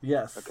lightsaber.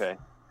 Yes. Okay.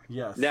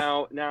 Yes.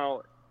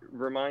 Now,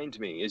 remind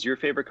me, is your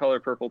favorite color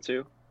purple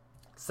too?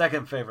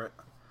 Second favorite.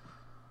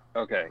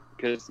 Okay,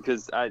 because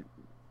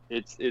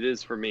it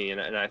is for me,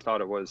 and I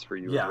thought it was for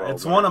you. Yeah, as well,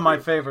 it's one of my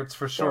too. favorites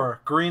for sure.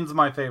 Green's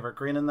my favorite.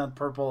 Green and then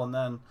purple and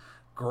then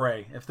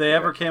gray. If they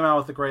ever came out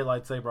with a gray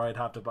lightsaber, I'd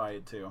have to buy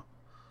it too.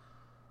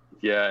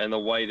 Yeah, and the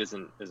white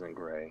isn't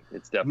gray.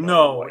 It's definitely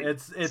white.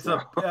 it's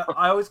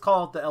I always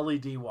call it the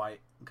LED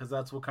white because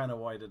that's what kind of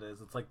white it is.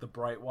 It's like the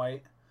bright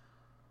white.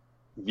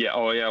 Yeah.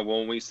 Oh yeah.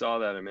 Well, we saw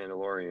that in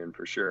Mandalorian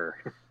for sure.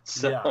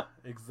 So, yeah,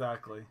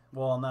 exactly.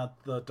 Well, and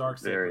the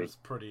Darksaber is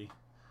pretty.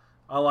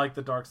 I like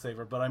the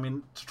Darksaber, but I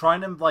mean,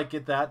 trying to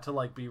get that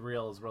to be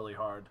real is really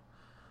hard.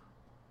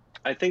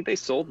 I think they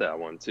sold that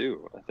one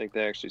too. I think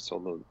they actually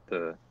sold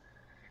the.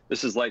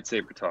 This is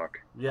lightsaber talk.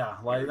 Yeah,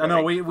 I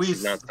know we this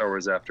is not Star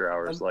Wars After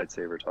Hours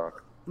lightsaber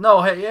talk.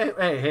 No,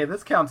 hey,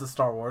 this counts as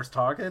Star Wars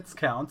talk. It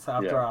counts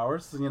after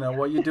hours. You know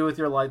what you do with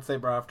your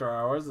lightsaber after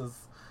hours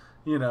is,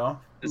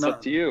 it's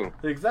up to you.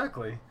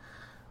 Exactly.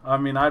 I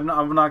mean, I'm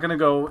not going to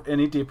go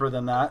any deeper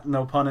than that.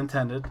 No pun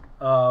intended.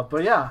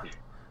 But yeah,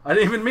 I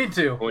didn't even mean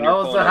to. That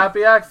was a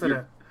happy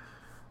accident.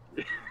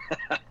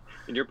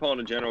 And you're pulling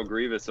a General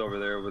Grievous over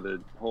there with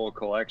a whole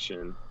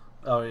collection.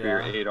 Oh yeah. For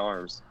your 8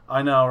 arms.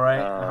 I know,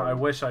 right? I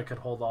wish I could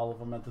hold all of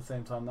them at the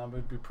same time. That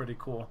would be pretty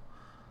cool.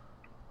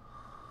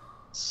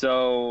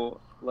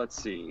 So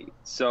let's see.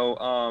 So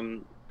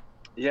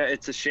yeah,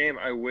 it's a shame.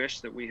 I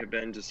wish that we had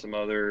been to some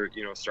other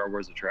Star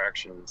Wars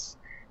attractions.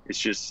 It's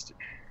just.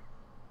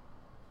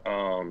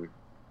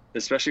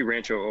 Especially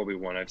Rancho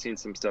Obi-Wan. I've seen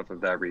some stuff of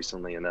that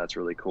recently, and that's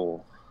really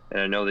cool.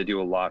 And I know they do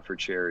a lot for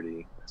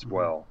charity as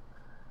well.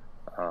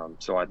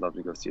 So I'd love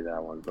to go see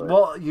that one. But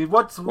well, you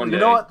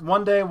know what?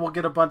 One day we'll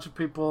get a bunch of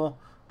people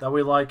that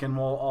we like, and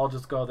we'll all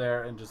just go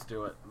there and just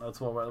do it. That's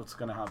what's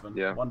going to happen.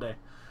 Yeah. One day,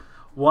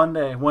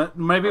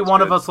 maybe that's one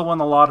good. of us will win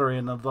the lottery,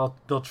 and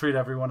they'll treat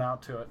everyone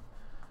out to it.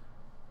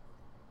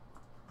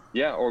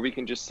 Yeah, or we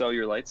can just sell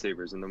your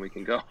lightsabers and then we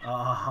can go.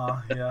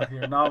 Yeah,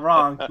 you're not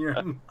wrong. You're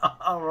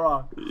not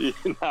wrong.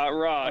 You're not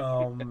wrong.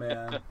 Oh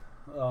man.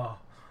 Oh. All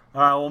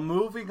right. Well,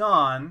 moving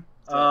on.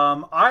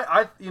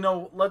 I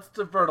let's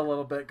divert a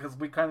little bit because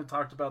we kind of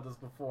talked about this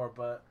before,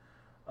 but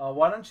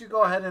why don't you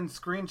go ahead and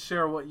screen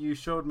share what you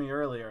showed me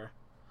earlier,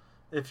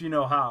 if you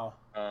know how.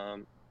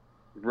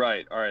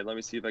 Right. All right. Let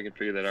me see if I can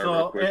figure that out real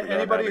So quick.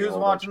 anybody who's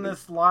watching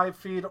this live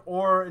feed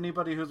or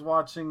anybody who's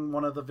watching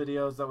one of the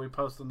videos that we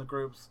post in the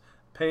groups,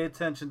 pay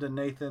attention to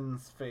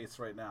Nathan's face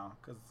right now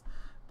because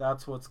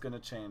that's what's going to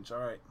change. All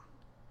right.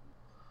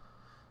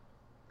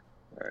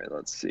 All right.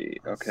 Let's see.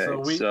 Okay. So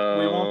we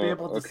won't be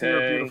able to see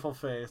her beautiful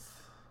face.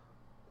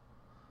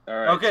 All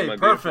right. Okay. So my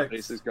Perfect.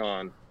 face is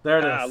gone. There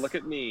it is. Look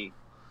at me.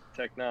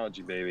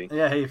 Technology, baby.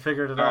 Yeah, he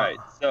figured it out. All right,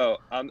 so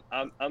I'm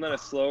gonna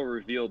slow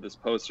reveal this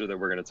poster that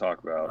we're gonna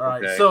talk about. All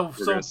right, okay? so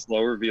we're gonna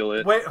slow reveal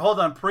it. Wait, hold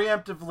on.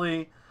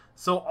 Preemptively,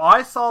 so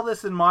I saw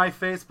this in my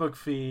Facebook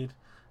feed,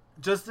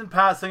 just in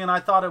passing, and I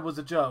thought it was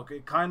a joke.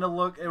 It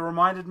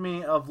reminded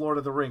me of Lord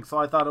of the Rings, so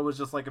I thought it was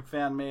just like a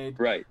fan-made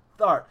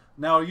art.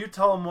 Now you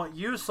tell them what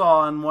you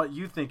saw and what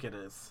you think it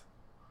is.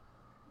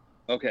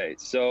 Okay,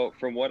 so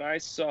from what I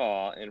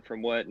saw, and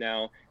from what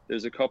now,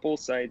 there's a couple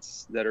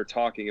sites that are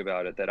talking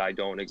about it that I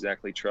don't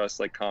exactly trust,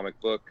 like Comic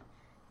Book.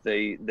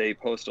 They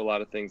post a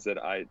lot of things that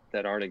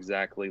aren't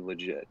exactly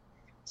legit.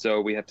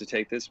 So we have to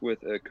take this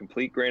with a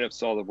complete grain of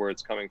salt of where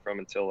it's coming from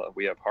until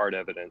we have hard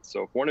evidence.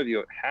 So if one of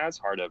you has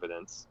hard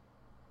evidence,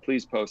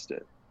 please post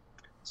it.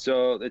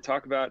 So they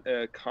talk about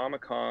a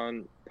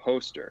Comic-Con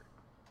poster,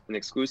 an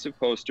exclusive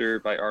poster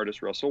by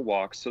artist Russell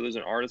Walks. So there's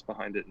an artist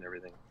behind it and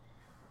everything.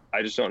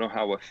 I just don't know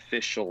how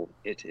official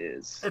it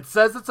is. It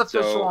says it's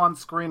official on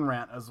Screen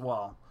Rant as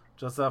well.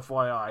 Just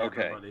FYI,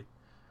 okay. Everybody.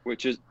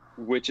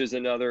 Which is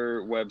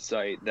another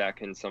website that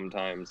can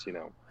sometimes, hit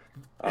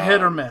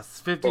or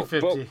miss,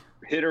 50-50.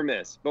 Hit or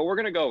miss, but we're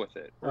gonna go with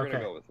it. We're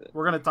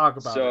gonna talk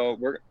about it. So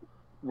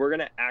we're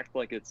gonna act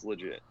like it's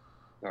legit.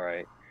 All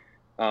right.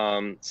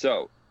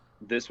 So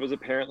this was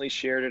apparently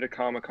shared at a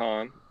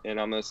Comic-Con, and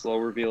I'm gonna slow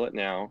reveal it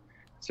now.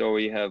 So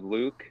we have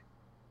Luke.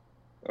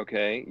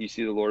 Okay, you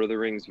see the Lord of the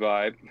Rings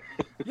vibe.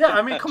 Yeah,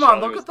 I mean, come on,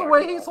 look at the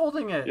way he's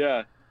holding it.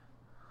 Yeah,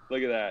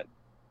 look at that.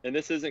 And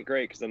this isn't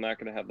great because I'm not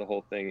going to have the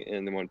whole thing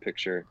in the one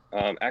picture.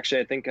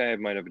 Actually, I think I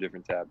might have a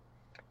different tab.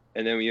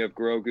 And then we have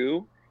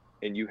Grogu,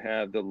 and you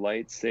have the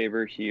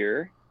lightsaber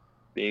here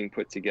being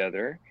put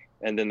together,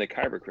 and then the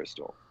Kyber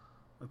crystal.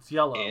 It's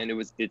yellow. And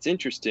it's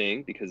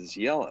interesting because it's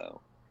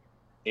yellow.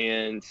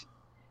 And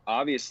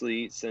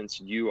obviously, since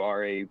you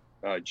are a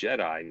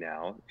Jedi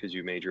now, because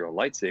you made your own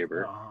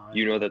lightsaber,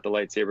 you know that the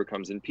lightsaber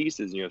comes in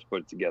pieces and you have to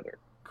put it together.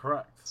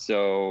 Correct.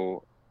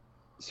 So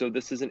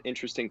this is an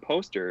interesting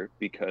poster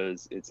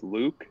because it's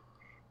Luke,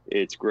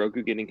 it's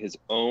Grogu getting his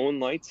own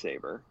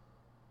lightsaber,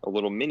 a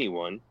little mini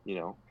one,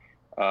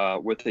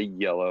 with a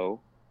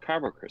yellow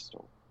kyber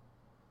crystal.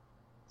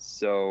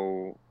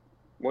 So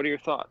what are your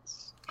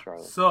thoughts,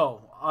 Charlie?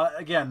 So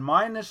again,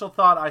 my initial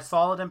thought, I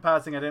saw it in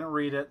passing, I didn't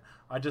read it,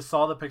 I just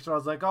saw the picture, I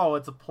was like, oh,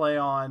 it's a play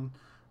on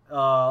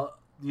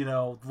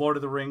Lord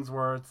of the Rings,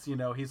 where it's,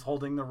 he's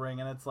holding the ring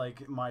and it's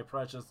like my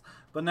precious.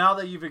 But now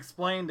that you've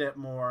explained it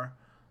more,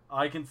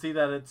 I can see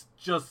that it's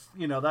just,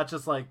 that's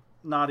just like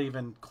not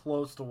even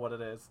close to what it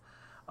is.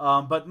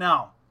 But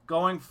now,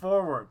 going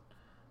forward,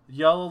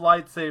 yellow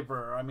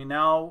lightsaber. I mean,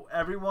 now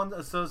everyone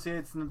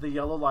associates the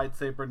yellow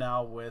lightsaber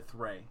now with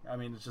Rey. I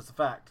mean, it's just a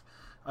fact.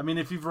 I mean,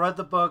 if you've read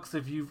the books,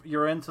 if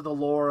you're into the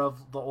lore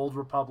of the Old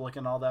Republic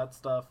and all that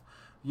stuff,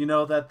 you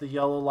know that the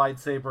yellow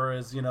lightsaber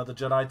is, the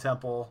Jedi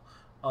Temple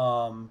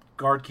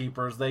guard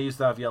keepers. They used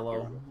to have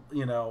yellow,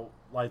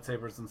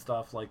 lightsabers and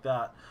stuff like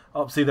that.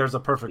 Oh, see, there's a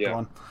perfect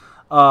one.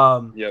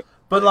 Yep.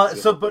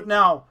 But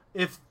now,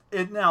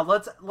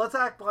 let's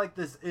act like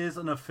this is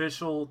an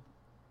official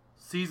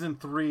season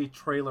 3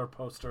 trailer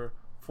poster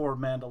for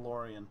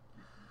Mandalorian.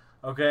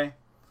 Okay.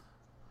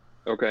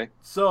 Okay.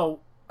 So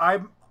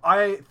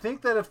I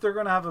think that if they're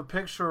going to have a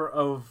picture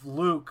of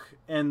Luke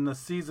in the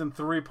Season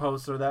 3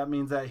 poster, that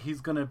means that he's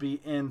going to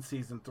be in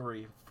Season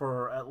 3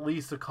 for at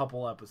least a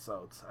couple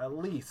episodes. At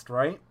least,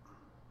 right?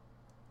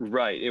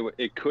 Right.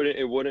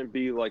 It wouldn't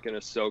be like an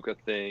Ahsoka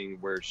thing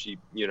where she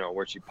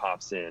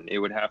pops in. It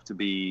would have to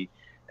be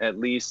at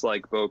least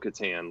like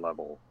Bo-Katan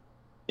level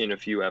in a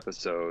few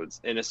episodes.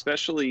 And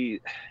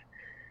especially,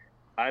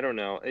 I don't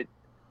know,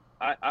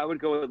 I would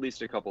go at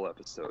least a couple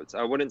episodes.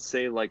 I wouldn't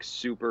say like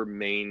super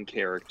main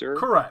character.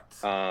 Correct.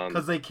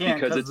 Because they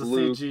can't, because it's the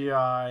Luke.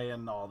 CGI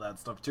and all that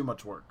stuff. Too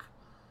much work.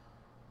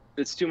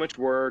 It's too much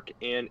work,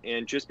 and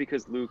just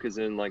because Luke is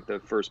in like the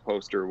first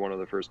poster, one of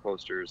the first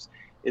posters,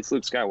 it's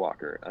Luke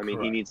Skywalker. I mean,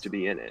 Correct. He needs to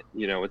be in it.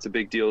 It's a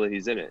big deal that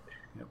he's in it.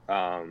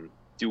 Yep.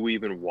 Do we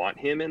even want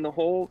him in the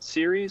whole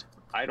series?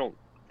 I don't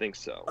think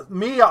so.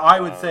 I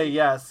would say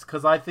yes,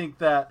 because I think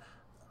that,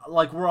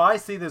 like, where I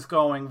see this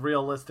going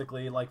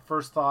realistically, like,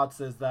 first thoughts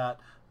is that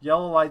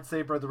yellow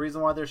lightsaber, the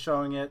reason why they're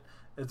showing it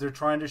is they're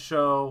trying to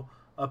show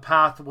a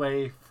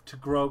pathway to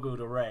Grogu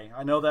to Rey.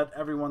 I know that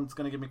everyone's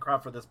going to give me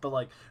crap for this, but,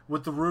 like,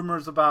 with the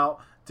rumors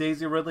about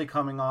Daisy Ridley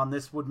coming on,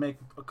 this would make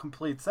a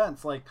complete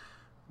sense. Like,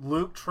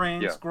 Luke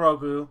trains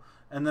Grogu,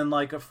 and then,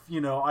 like,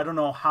 I don't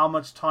know how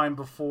much time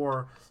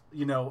before,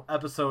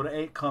 episode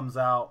 8 comes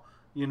out,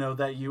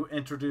 that you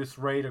introduce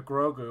Rey to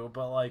Grogu,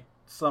 but, like,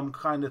 some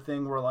kind of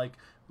thing where, like,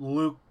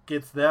 Luke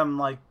gets them,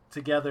 like,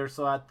 together,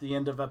 so at the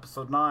end of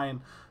episode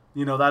 9,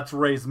 that's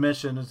Rey's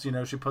mission, is,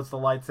 she puts the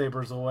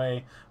lightsabers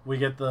away. We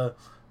get the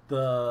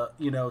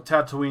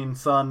Tatooine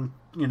Sun,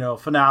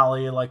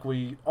 finale like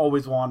we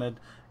always wanted.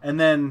 And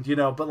then,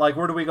 but, like,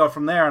 where do we go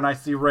from there? And I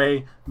see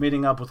Rey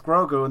meeting up with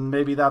Grogu, and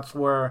maybe that's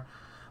where...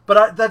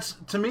 But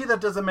to me, that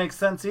doesn't make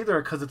sense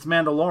either, because it's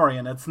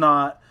Mandalorian. It's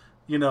not,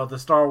 the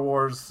Star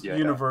Wars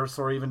universe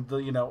or even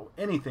the,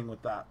 anything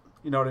with that.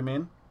 You know what I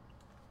mean?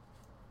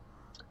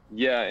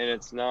 Yeah, and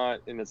it's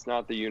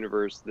not the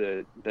universe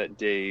that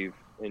Dave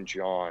and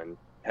John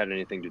had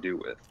anything to do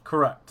with.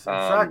 Correct.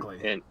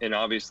 Exactly. And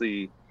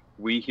obviously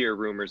we hear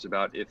rumors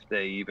about if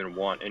they even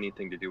want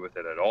anything to do with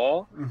it at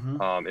all.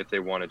 If they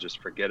want to just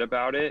forget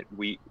about it.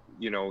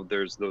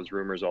 There's those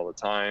rumors all the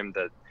time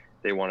that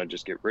they want to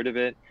just get rid of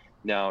it.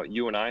 Now,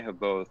 you and I have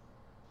both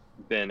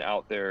been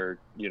out there,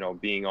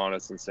 being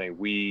honest and saying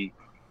we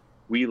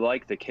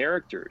like the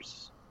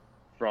characters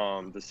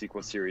from the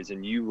sequel series,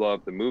 and you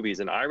love the movies,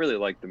 and I really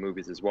like the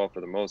movies as well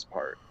for the most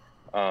part.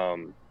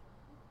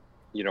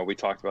 We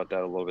talked about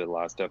that a little bit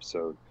last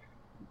episode,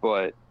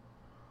 but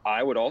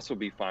I would also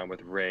be fine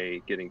with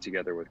Rey getting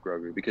together with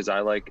Grogu, because I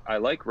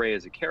like Rey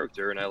as a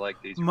character, and I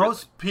like these.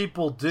 Most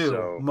people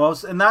do.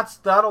 And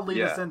that'll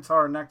lead us into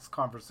our next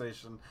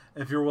conversation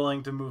if you're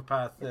willing to move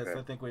past this. Okay.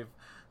 I think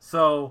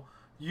so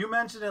you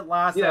mentioned it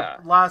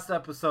last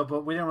episode,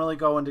 but we didn't really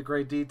go into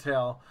great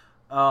detail.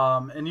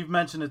 And you've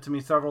mentioned it to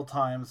me several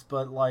times,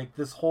 but like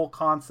this whole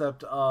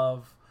concept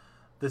of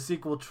the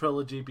sequel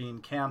trilogy being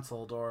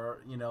canceled, or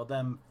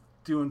them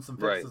doing some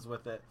fixes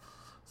with it.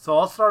 So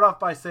I'll start off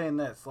by saying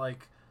this,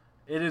 like,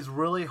 it is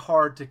really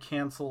hard to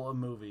cancel a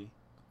movie.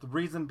 The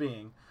reason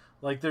being,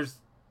 like, there's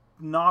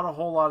not a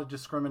whole lot of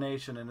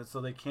discrimination in it,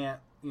 so they can't,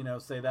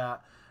 say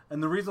that.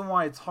 And the reason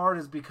why it's hard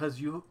is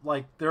because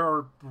there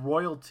are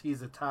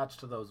royalties attached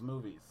to those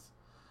movies.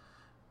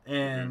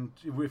 And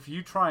if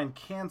you try and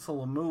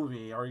cancel a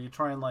movie, or you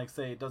try and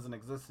say it doesn't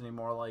exist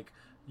anymore,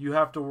 you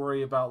have to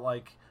worry about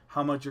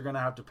how much you're going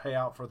to have to pay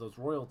out for those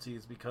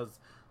royalties, because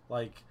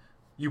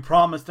you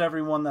promised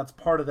everyone that's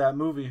part of that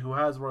movie who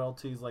has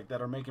royalties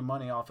that are making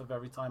money off of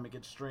every time it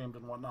gets streamed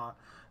and whatnot,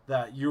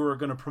 that you were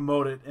going to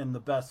promote it in the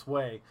best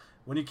way.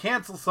 When you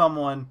cancel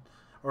someone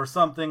or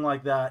something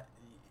like that,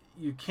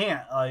 you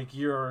can't,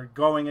 you're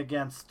going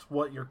against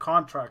what your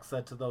contract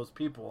said to those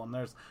people.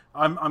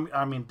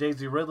 And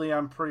Daisy Ridley,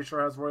 I'm pretty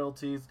sure, has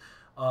royalties.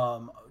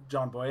 John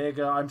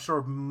Boyega, I'm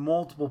sure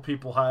multiple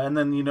people have, and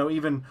then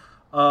even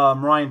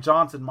Rian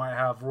Johnson might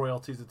have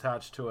royalties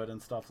attached to it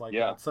and stuff like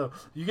that. So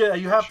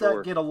you have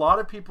to get a lot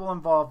of people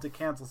involved to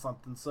cancel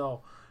something.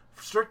 So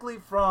strictly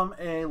from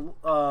a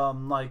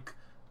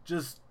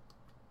just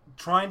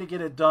trying to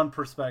get it done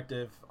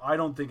perspective, I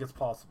don't think it's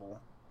possible.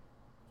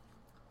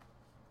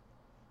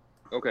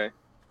 Okay.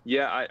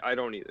 Yeah, I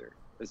don't either.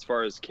 As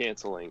far as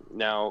canceling.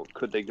 Now,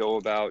 could they go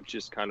about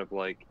just kind of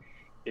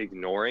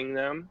ignoring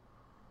them?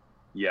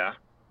 Yeah.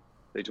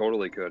 They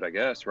totally could, I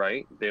guess,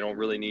 right? They don't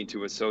really need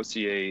to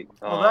associate.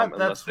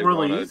 That's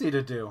really easy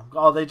to do.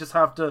 They just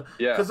have to,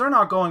 because they're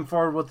not going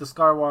forward with the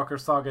Skywalker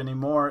saga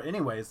anymore.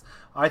 Anyways,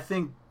 I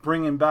think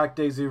bringing back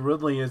Daisy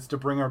Ridley is to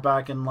bring her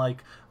back in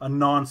a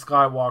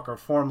non-Skywalker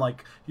form.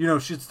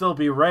 She'd still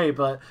be Rey,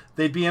 but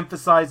they'd be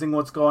emphasizing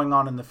what's going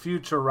on in the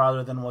future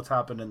rather than what's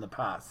happened in the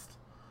past.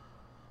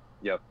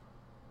 Yep,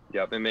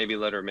 and maybe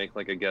let her make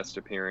a guest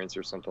appearance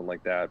or something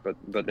like that.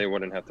 But they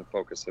wouldn't have to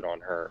focus it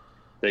on her.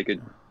 They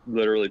could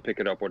literally pick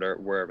it up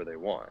wherever they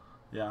want.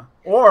 Yeah.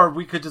 Or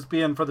we could just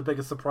be in for the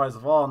biggest surprise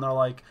of all, and they're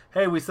like,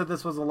 hey, we said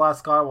this was the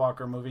last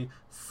Skywalker movie.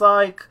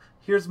 Psych!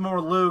 Here's more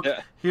Luke.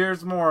 Yeah.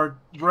 Here's more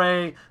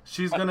Rey.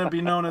 She's going to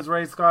be known as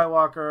Rey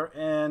Skywalker.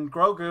 And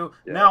Grogu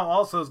now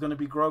also is going to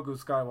be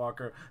Grogu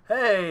Skywalker.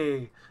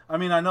 Hey! I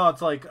know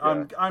it's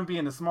I'm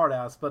being a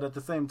smartass, but at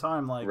the same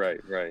time,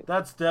 right.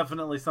 That's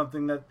definitely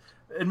something that...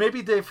 And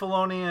maybe Dave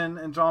Filoni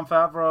and Jon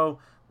Favreau...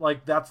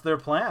 that's their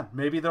plan.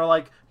 Maybe they're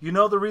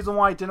the reason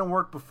why it didn't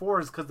work before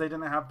is because they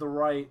didn't have the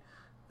right,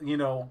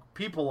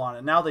 people on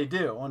it. Now they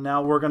do, and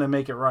now we're going to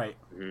make it right.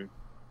 Mm-hmm.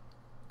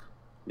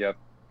 Yep.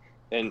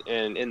 And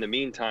in the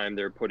meantime,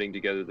 they're putting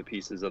together the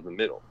pieces of the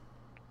middle.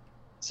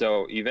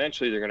 So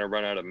eventually they're going to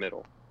run out of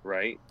middle,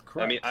 right?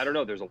 Correct. I don't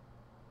know.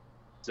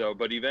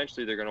 But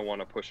eventually they're going to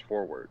want to push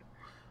forward.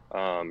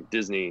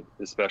 Disney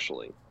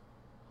especially.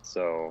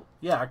 So.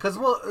 Yeah, because,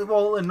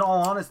 well, in all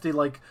honesty,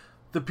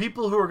 the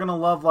people who are going to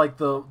love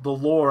the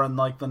lore and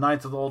the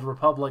Knights of the Old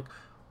Republic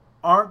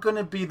aren't going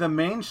to be the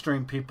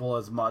mainstream people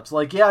as much.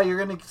 You're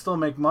going to still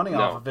make money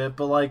off of it,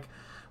 but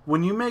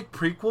when you make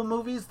prequel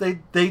movies,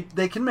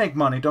 they can make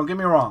money, don't get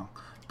me wrong,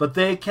 but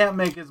they can't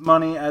make as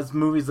money as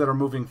movies that are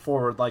moving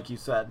forward, like you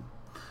said.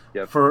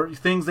 Yep. For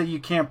things that you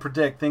can't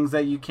predict, things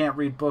that you can't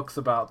read books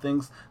about,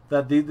 things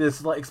that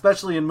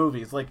especially in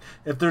movies,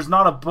 if there's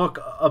not a book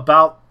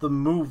about the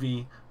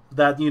movie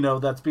that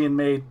that's being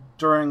made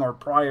during or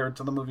prior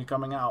to the movie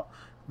coming out,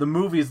 the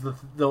movie's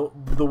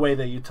the way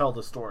that you tell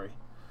the story.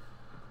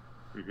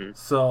 Mm-hmm.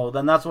 So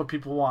then that's what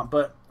people want.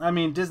 But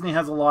Disney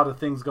has a lot of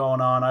things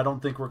going on. I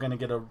don't think we're going to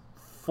get a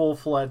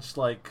full-fledged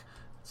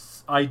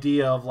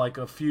idea of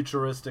a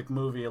futuristic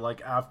movie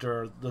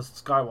after the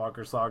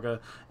Skywalker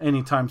saga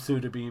anytime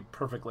soon, to be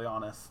perfectly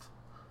honest.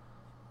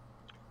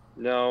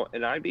 No,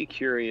 and I'd be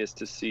curious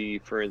to see,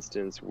 for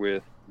instance,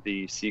 with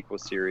the sequel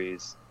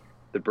series,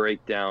 the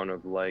breakdown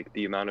of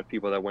the amount of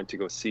people that went to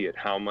go see it.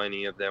 How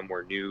many of them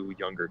were new,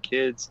 younger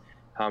kids?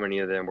 How many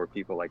of them were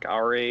people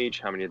our age?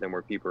 How many of them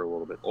were people a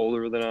little bit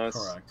older than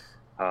us?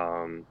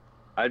 Correct.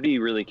 I'd be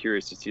really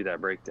curious to see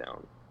that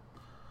breakdown.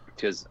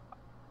 Because,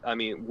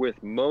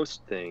 with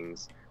most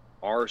things,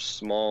 our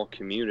small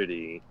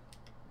community,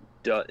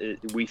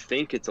 we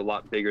think it's a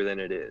lot bigger than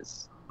it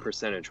is.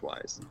 percentage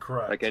wise.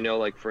 Correct. Like I know,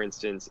 like for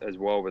instance, as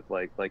well with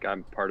like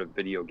I'm part of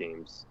video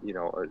games, you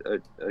know,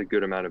 a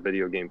good amount of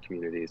video game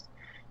communities,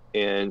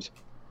 and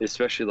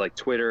especially like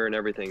Twitter and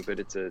everything. But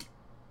it's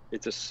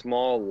a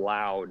small,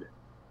 loud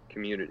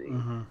community.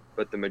 Mm-hmm.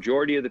 But the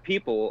majority of the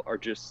people are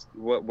just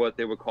what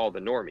they would call the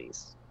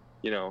normies.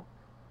 You know,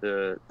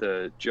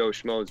 the Joe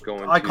Schmoes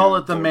going. I call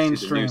it the going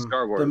mainstream. To the, new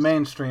Star Wars. The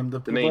mainstream.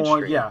 The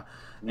mainstream. Yeah.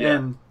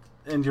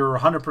 And you're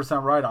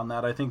 100% right on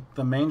that. I think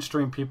the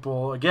mainstream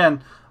people,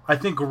 again, I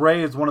think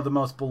Rey is one of the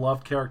most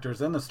beloved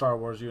characters in the Star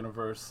Wars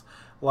universe.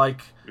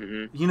 Like,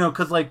 you know,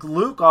 because, like,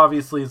 Luke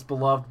obviously is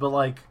beloved, but,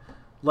 like,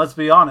 let's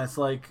be honest,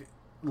 like,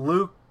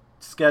 Luke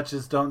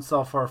sketches don't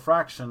sell for a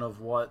fraction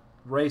of what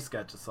Rey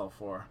sketches sell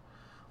for.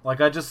 Like,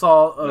 I just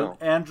saw an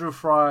Andrew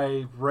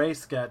Fry Rey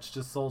sketch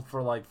just sold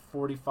for, like,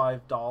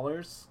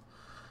 $45.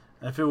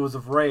 And if it was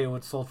of Rey, it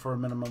would sold for a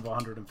minimum of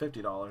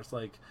 $150.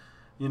 Like,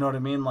 you know what I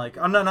mean? Like,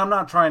 I'm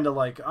not trying to,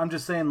 like, I'm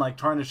just saying, like,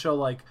 trying to show,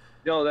 like,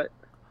 no, that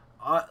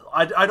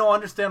I don't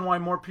understand why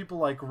more people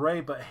like Rey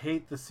but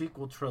hate the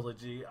sequel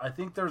trilogy. I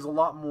think there's a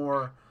lot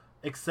more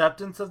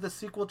acceptance of the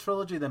sequel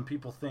trilogy than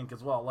people think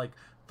as well. Like,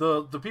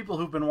 the people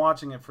who've been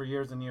watching it for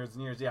years and years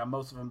and years, yeah,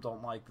 most of them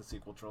don't like the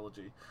sequel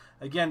trilogy.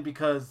 Again,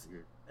 because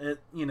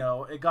it, you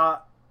know, it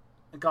got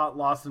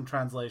lost in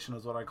translation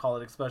is what I call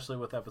it, especially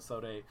with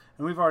episode 8.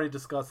 And we've already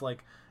discussed,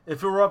 like,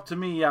 if it were up to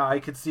me, yeah, I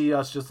could see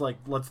us just like,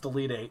 let's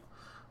delete 8.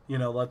 You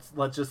know,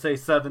 let's just say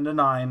 7 to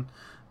 9,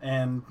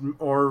 and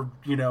or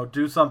you know,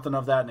 do something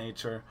of that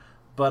nature.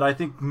 But I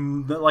think,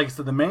 like I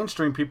said, the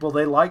mainstream people,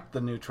 they liked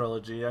the new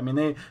trilogy. I mean,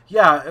 it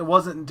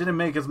didn't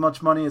make as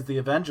much money as the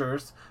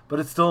Avengers,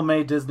 but it still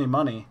made Disney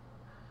money.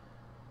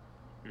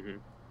 Mm-hmm.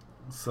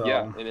 So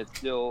yeah,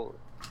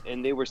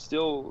 and they were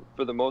still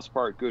for the most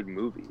part good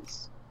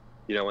movies.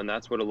 You know, and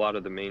that's what a lot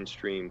of the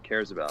mainstream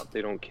cares about.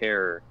 They don't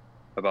care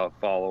about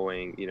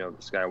following, you know,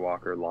 the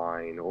Skywalker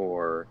line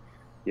or,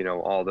 you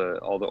know, all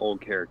the old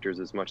characters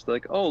as much. They're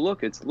like, oh,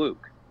 look, it's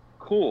Luke,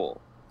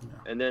 cool,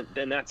 and then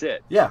that's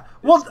it. Yeah,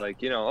 well, it's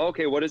like, you know,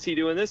 okay, what does he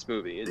do in this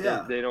movie?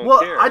 Yeah, they don't well,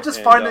 care. I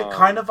just find it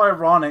kind of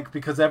ironic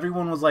because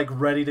everyone was like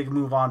ready to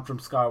move on from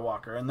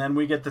Skywalker, and then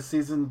we get the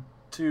season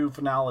 2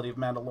 finale of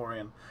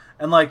Mandalorian,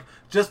 and like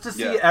just to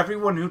see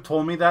everyone who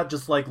told me that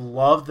just like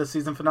loved the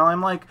season finale.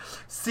 I'm like,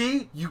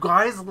 see, you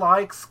guys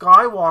like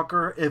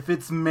Skywalker if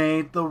it's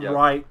made the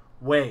right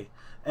way.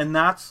 And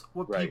that's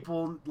what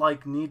people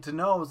like need to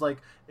know is like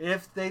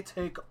if they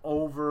take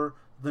over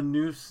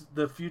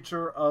the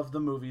future of the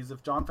movies,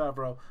 if Jon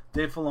Favreau,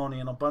 Dave Filoni,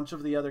 and a bunch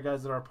of the other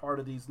guys that are part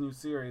of these new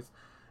series,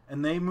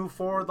 and they move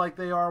forward like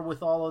they are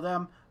with all of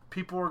them,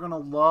 people are gonna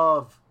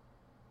love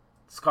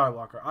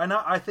Skywalker.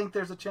 I think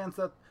there's a chance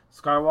that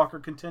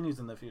Skywalker continues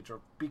in the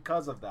future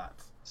because of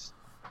that.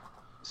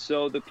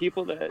 So the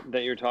people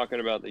that you're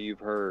talking about that you've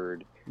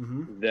heard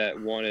that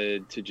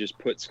wanted to just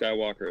put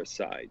Skywalker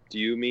aside, do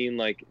you mean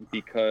like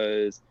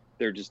because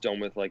they're just done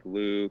with like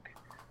Luke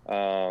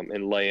and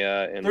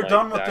Leia and they're like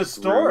done with the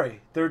story?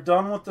 Group? They're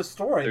done with the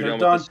story. They're done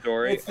with the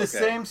story? It's the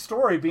same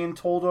story being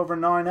told over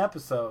 9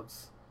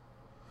 episodes.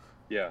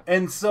 Yeah.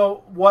 And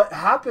so what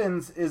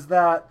happens is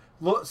that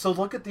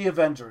look at the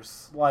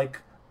Avengers.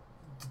 Like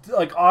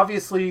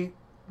obviously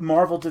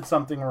Marvel did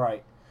something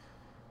right.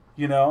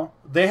 You know,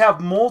 they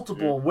have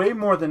multiple, way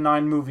more than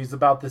 9 movies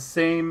about the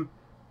same,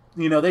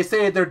 you know, they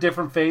say they're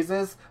different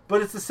phases,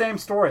 but it's the same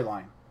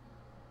storyline.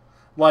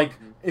 Like,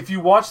 if you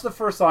watch the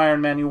first Iron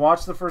Man, you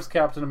watch the first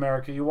Captain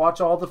America, you watch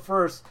all the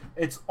first,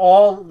 it's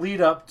all lead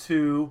up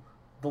to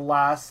the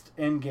last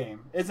Endgame,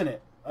 isn't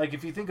it? Like,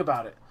 if you think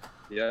about it.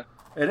 Yeah.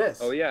 It is.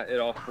 Oh yeah, it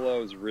all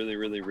flows really,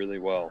 really, really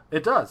well.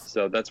 It does.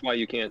 So that's why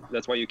you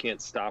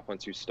can't stop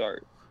once you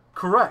start.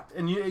 Correct.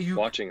 And you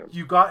watching them.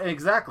 You got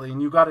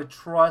and you got to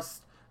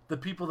trust the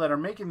people that are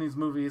making these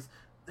movies,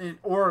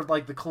 or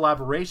like the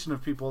collaboration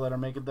of people that are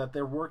making that,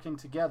 they're working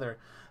together.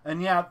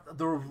 And yeah,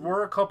 there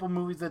were a couple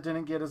movies that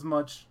didn't get as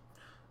much,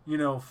 you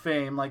know,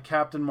 fame, like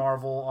Captain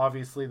Marvel.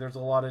 Obviously, there's a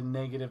lot of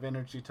negative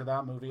energy to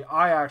that movie.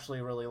 I actually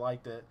really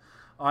liked it.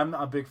 I'm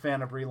a big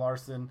fan of Brie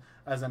Larson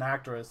as an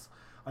actress.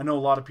 I know a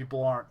lot of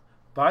people aren't,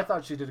 but I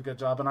thought she did a good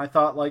job. And I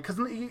thought, like, because,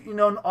 you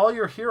know, all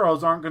your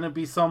heroes aren't going to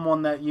be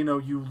someone that, you know,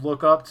 you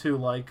look up to,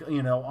 like,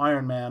 you know,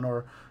 Iron Man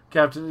or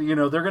Captain, you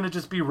know, they're going to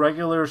just be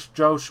regular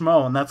Joe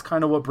Schmo, and that's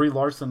kind of what Brie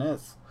Larson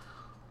is.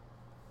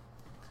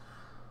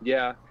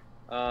 Yeah.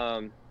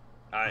 I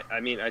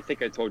mean, I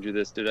think I told you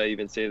this. Did I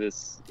even say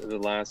this in the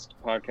last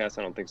podcast?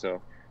 I don't think so.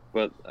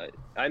 But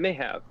I may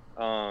have.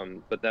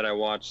 But that I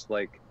watched,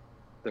 like,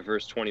 the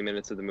first 20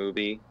 minutes of the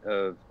movie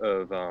of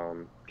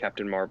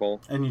Captain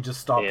Marvel. And you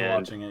just stopped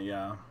watching it,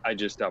 yeah. I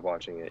just stopped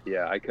watching it,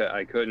 yeah. I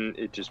couldn't.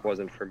 It just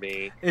wasn't for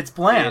me. It's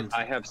bland. And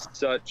I have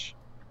such...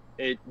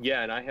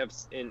 and I have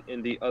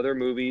in the other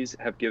movies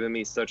have given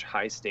me such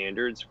high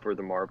standards for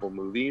the Marvel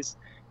movies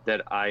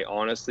that I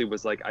honestly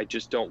was like, I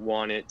just don't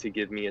want it to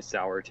give me a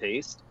sour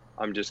taste.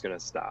 I'm just gonna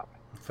stop.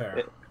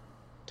 Fair.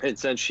 And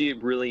since she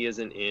really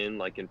isn't in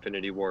like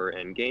Infinity War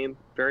Endgame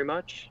very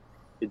much,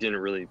 it didn't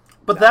really.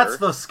 But matter, that's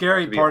the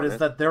scary part, is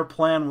that their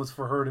plan was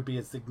for her to be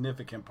a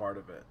significant part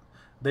of it.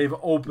 They've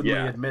openly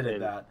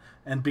admitted that.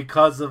 And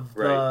because of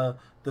the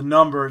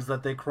numbers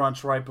that they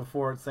crunched right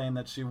before it saying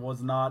that she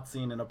was not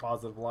seen in a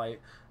positive light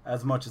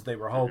as much as they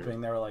were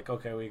hoping, they were like,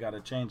 okay, we got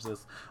to change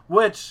this,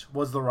 which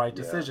was the right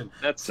decision.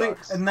 That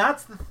sucks. See, and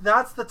that's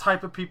the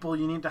type of people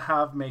you need to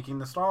have making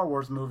the Star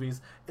Wars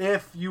movies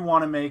if you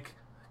want to make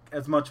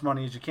as much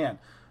money as you can.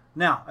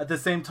 Now, at the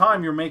same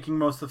time, you're making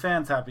most of the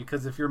fans happy,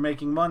 because if you're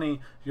making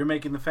money, you're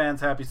making the fans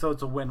happy, so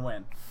it's a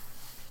win-win.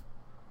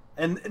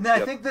 And I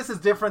think this is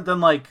different than,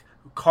 like,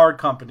 card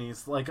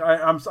companies. Like,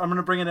 I'm going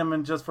to bring it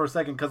in just for a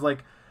second, because,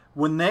 like,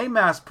 when they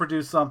mass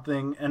produce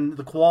something and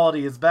the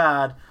quality is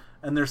bad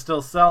and they're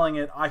still selling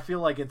it, I feel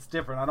like it's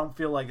different. I don't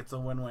feel like it's a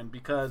win-win,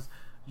 because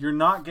you're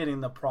not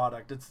getting the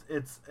product.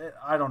 It's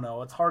I don't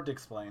know. It's hard to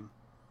explain.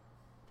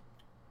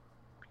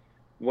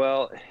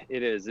 Well,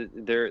 it is.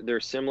 They're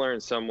similar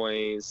in some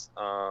ways,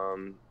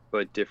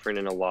 but different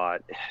in a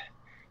lot.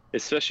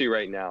 Especially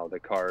right now, the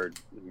card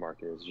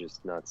market is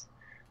just nuts.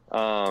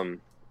 But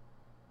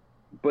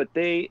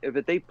they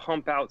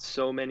pump out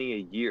so many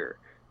a year.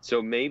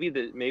 So maybe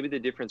the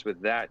difference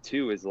with that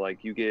too is,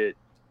 like, you get,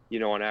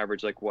 on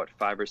average, like, what,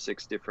 5 or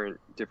 6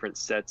 different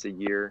sets a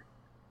year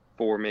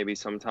for maybe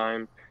some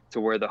time, to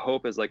where the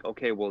hope is like,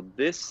 okay, well,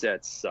 this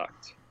set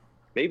sucked.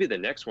 Maybe the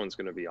next one's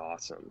going to be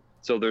awesome.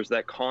 So there's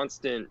that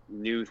constant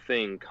new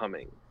thing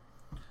coming,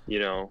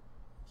 Yeah.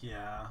 Do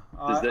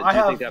you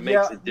think that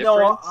makes a difference?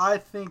 No, I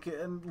think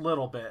a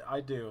little bit. I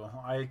do.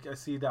 I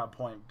see that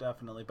point,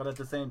 definitely. But at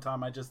the same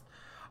time,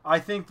 I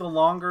think the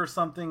longer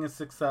something is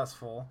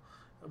successful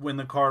in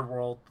the card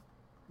world,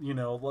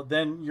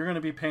 then you're going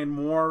to be paying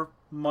more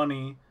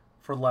money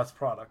for less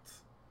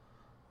products.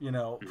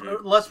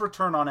 Less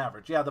return on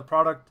average. Yeah, the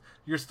product,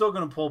 you're still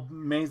going to pull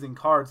amazing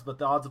cards, but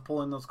the odds of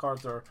pulling those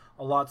cards are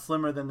a lot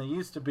slimmer than they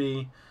used to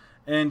be,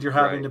 and you're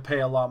having to pay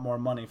a lot more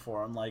money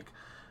for them. Like,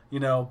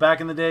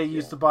 back in the day, you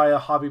used to buy a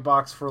hobby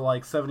box for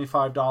like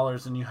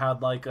 $75, and you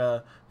had like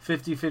a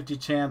 50-50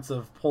 chance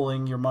of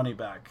pulling your money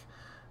back.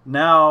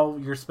 Now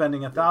you're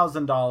spending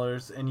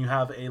 $1,000, and you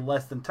have a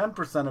less than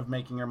 10% of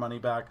making your money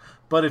back.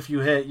 But if you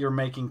hit, you're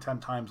making 10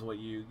 times what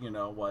you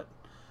know what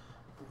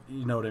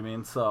I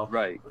mean. So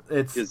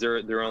it's because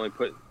they're only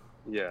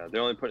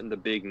putting the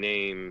big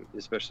name,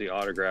 especially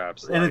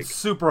autographs, and it's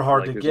super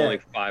hard to there's get. There's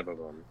only 5 of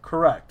them.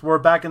 Correct. Where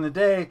back in the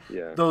day,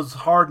 those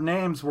hard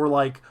names were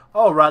like,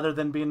 rather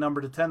than being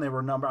numbered to 10, they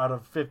were numbered out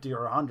of 50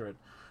 or 100.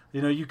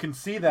 You can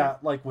see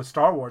that like with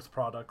Star Wars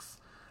products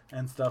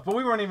and stuff. But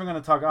we weren't even going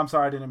to talk. I'm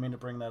sorry, I didn't mean to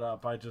bring that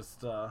up.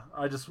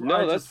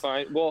 That's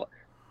fine. Well,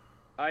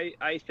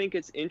 I think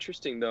it's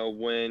interesting though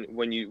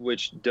when you,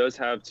 which does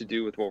have to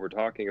do with what we're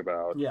talking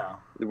about. Yeah.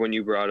 When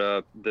you brought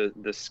up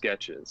the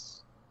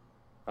sketches,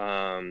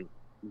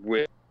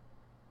 with.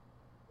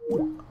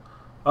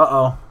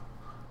 All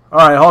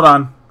right, hold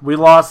on. We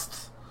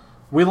lost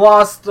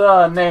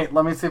Nate.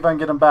 Let me see if I can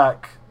get him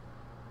back.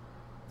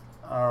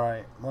 All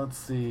right, let's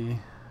see.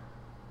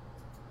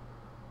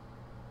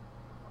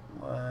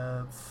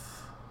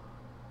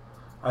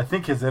 I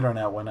think his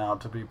internet went out,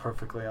 to be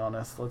perfectly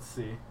honest. Let's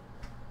see.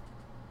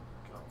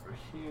 Go over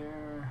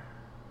here.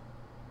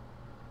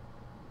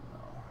 No.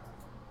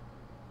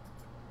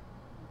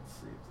 Let's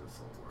see if this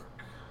will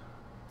work.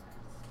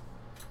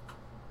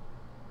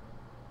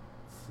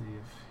 Let's see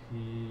if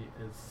he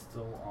is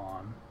still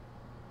on.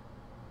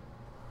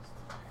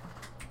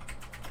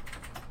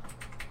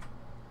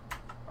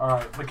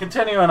 Alright, but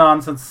continuing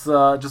on, since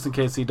just in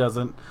case he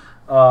doesn't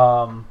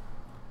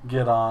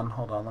get on.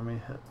 Hold on, let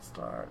me hit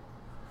start.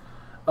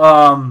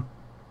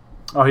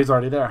 He's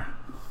already there.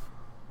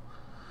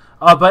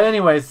 But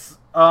anyways,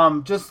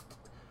 just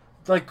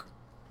like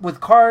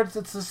with cards,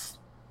 it's just.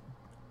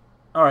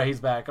 All right, he's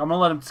back. I'm gonna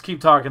let him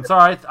keep talking.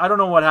 Sorry, I don't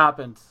know what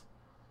happened.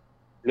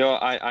 No,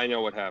 I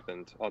know what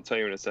happened. I'll tell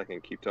you in a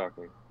second. Keep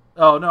talking.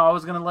 Oh no, I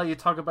was gonna let you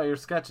talk about your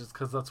sketches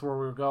because that's where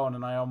we were going,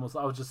 and I was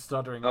just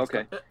stuttering.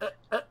 Okay.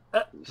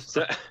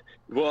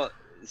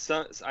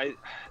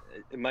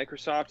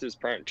 Microsoft is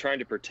trying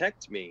to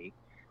protect me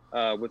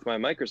with my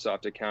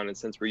Microsoft account, and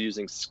since we're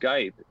using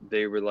Skype,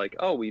 they were like,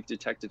 "Oh, we've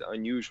detected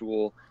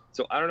unusual."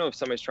 So I don't know if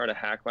somebody's trying to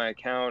hack my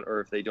account or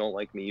if they don't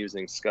like me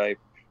using Skype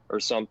or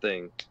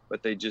something,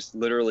 but they just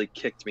literally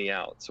kicked me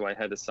out. So I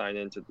had to sign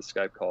into the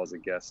Skype call as a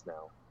guest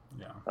now.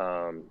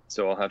 Yeah.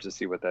 So I'll have to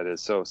see what that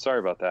is. So sorry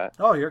about that.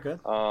 Oh, you're good.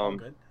 All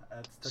good.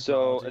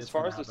 So as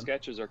far as the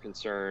sketches are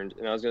concerned,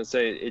 and I was going to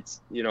say,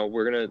 it's,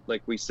 we're going to,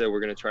 like we said,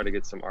 we're going to try to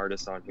get some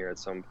artists on here at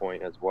some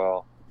point as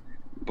well.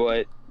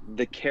 But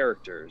the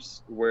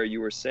characters, where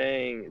you were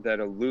saying that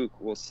a Luke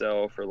will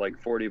sell for like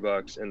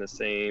 $40 and the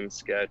same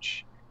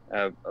sketch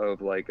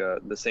of like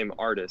the same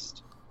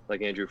artist,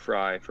 like Andrew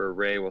Fry, for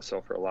Rey will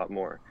sell for a lot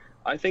more.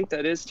 I think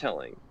that is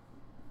telling.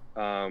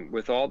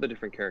 With all the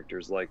different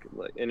characters, like,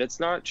 and it's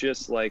not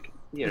just like,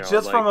 it's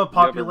just like, from a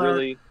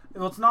popularity.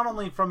 Well, it's not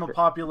only from a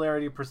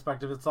popularity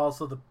perspective; it's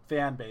also the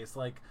fan base.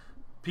 Like,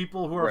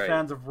 people who are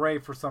fans of Rey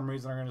for some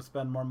reason are going to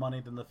spend more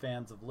money than the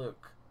fans of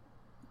Luke.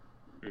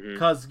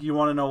 Because you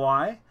want to know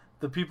why?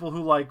 The people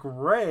who like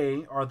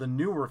Rey are the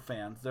newer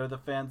fans. They're the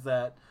fans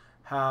that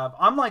have.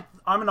 I'm an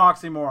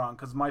oxymoron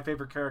because my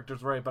favorite character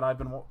is Rey, but I've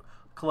been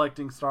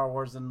collecting Star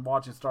Wars and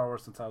watching Star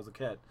Wars since I was a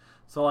kid.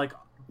 So like,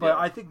 but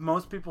I think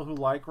most people who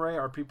like Rey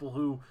are people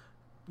who,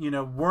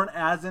 weren't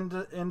as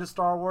into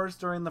Star Wars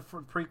during the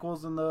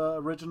prequels and the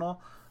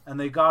original, and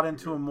they got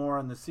into them more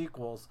in the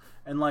sequels.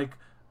 And like,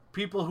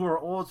 people who are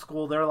old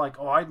school, they're like,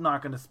 oh, I'm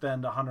not going to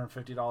spend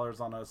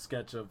 $150 on a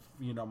sketch of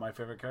my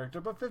favorite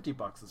character, but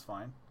 $50 is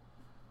fine.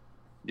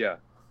 Yeah.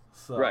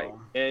 So. Right.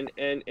 And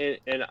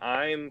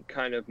I'm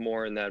kind of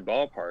more in that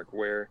ballpark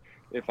where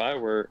if I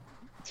were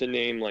to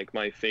name like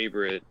my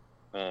favorite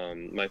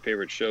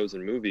shows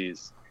and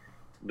movies,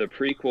 the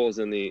prequels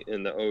and the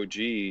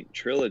OG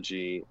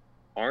trilogy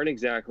aren't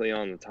exactly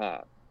on the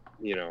top,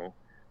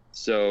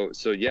 So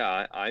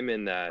yeah, I'm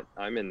in that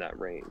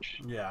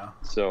range. Yeah.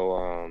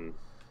 So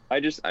I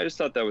just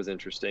thought that was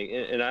interesting,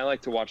 and I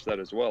like to watch that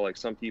as well. Like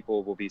some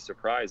people will be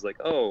surprised, like,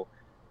 oh,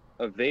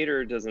 a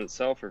Vader doesn't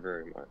sell for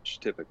very much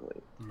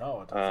typically.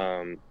 No, it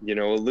doesn't.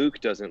 A Luke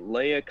doesn't.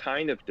 Leia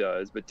kind of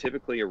does, but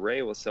typically a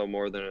Rey will sell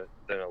more than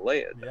a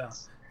Leia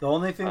does. Yeah. The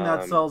only thing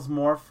that sells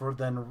more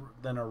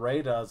than a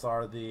Rey does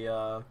are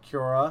the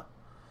Cura,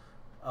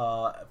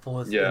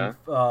 Felicity. Yeah.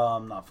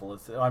 Not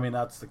Felicity. I mean,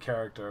 that's the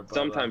character. But,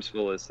 sometimes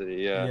Felicity.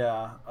 Yeah.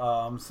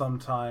 Yeah.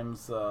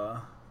 Sometimes.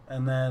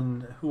 And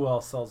then who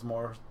else sells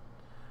more?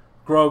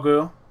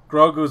 Grogu.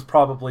 Grogu's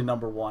probably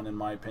number one in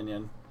my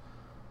opinion.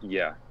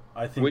 Yeah.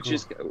 I think.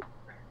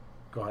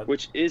 Go ahead.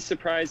 Which is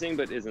surprising,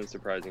 but isn't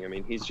surprising. I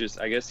mean, he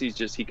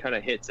kind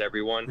of hits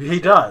everyone. He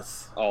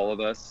does. All of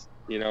us.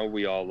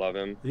 We all love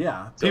him.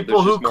 Yeah. So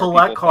people who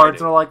collect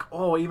cards are like,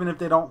 oh, even if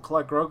they don't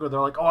collect Grogu, they're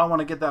like, oh, I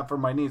want to get that for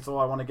my niece. Oh,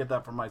 I want to get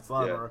that for my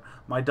son or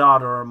my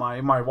daughter or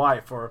my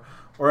wife or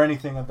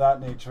anything of that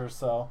nature.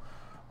 So,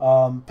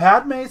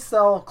 Padme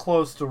sell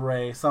close to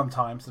Rey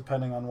sometimes,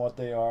 depending on what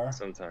they are.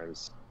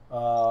 Sometimes.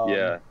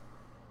 Yeah.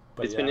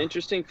 It's been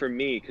interesting for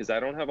me because I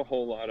don't have a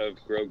whole lot of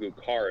Grogu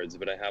cards,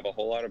 but I have a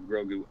whole lot of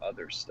Grogu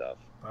other stuff.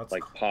 That's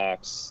like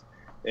Pops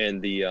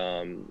and the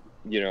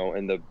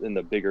and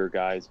the bigger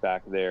guys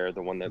back there,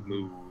 the one that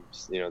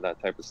moves, that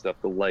type of stuff,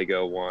 the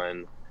Lego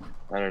one.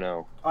 I don't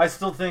know. I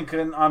still think,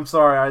 and I'm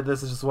sorry,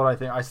 this is just what I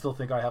think. I still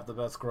think I have the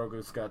best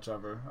Grogu sketch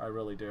ever. I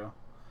really do.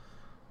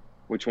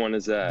 Which one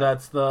is that?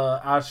 That's the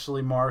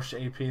Ashley Marsh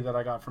AP that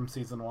I got from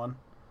season 1.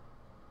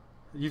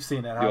 You've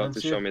seen it, haven't you? You'll have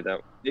to show me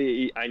that.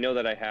 I know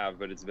that I have,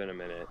 but it's been a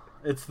minute.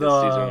 It's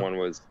the season 1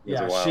 was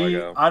a while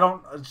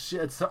ago.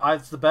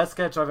 It's the best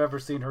sketch I've ever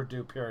seen her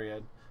do.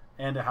 Period.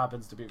 And it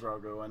happens to be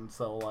Grogu, and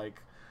so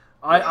like,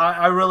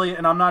 I really,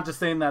 and I'm not just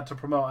saying that to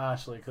promote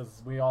Ashley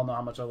because we all know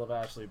how much I love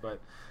Ashley, but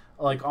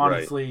like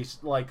honestly,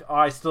 like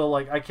I still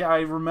like I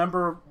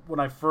remember when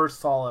I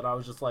first saw it, I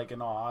was just like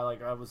in awe.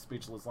 I was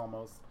speechless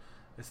almost.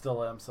 I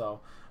still am.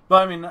 So,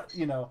 but I mean,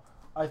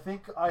 I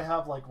think I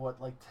have like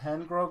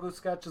 10 Grogu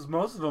sketches.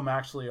 Most of them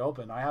actually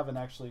open. I haven't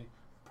actually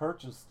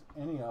purchased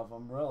any of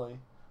them really.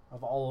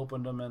 I've all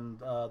opened them in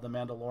the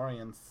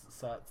Mandalorian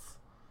sets.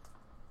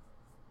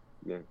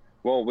 Yeah.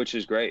 Well, which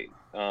is great.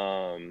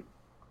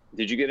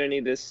 Did you get any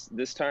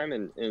this time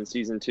in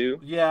season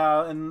 2?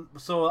 Yeah, and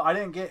so I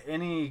didn't get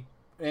any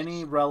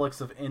relics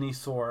of any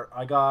sort.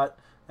 I got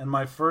in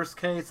my first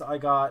case I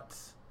got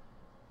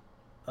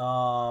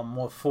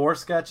 4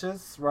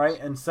 sketches, right?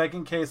 In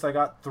second case I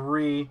got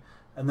 3.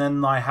 And then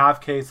my half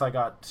case, I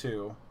got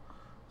 2.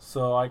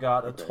 So I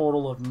got a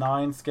total of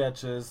 9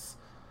 sketches.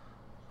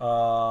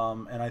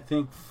 And I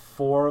think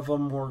 4 of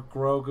them were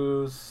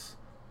Grogu's.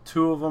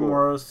 2 of them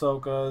were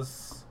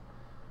Ahsoka's.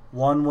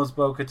 1 was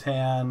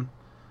Bo-Katan.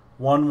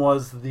 1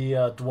 was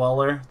the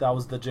Dweller. That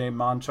was the Jay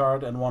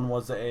Monchard. And 1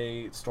 was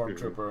a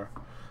Stormtrooper.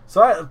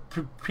 So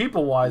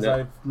people-wise,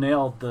 I've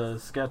nailed the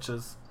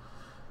sketches.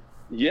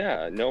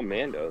 Yeah, no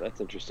Mando.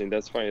 That's interesting.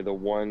 That's funny. The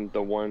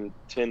one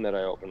tin that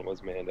I opened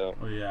was Mando.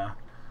 Oh yeah.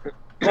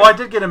 Well, I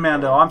did get a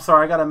Mando. I'm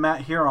sorry, I got a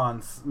Matt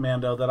Huron's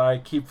Mando that I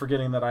keep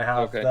forgetting that I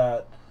have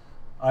that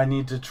I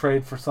need to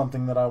trade for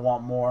something that I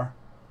want more.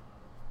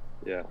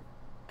 Yeah.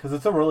 Because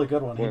it's a really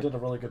good one. He did a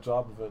really good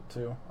job of it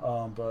too.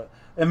 But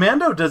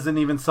Mando doesn't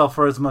even sell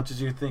for as much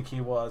as you think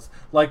he was.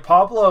 Like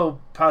Pedro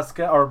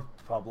Pascal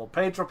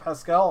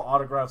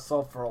autographs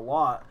sell for a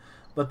lot.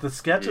 But the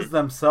sketches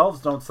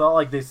themselves don't sell.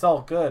 Like, they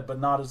sell good, but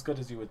not as good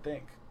as you would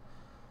think.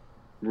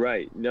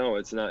 Right. No,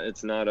 it's not.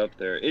 It's not up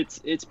there. It's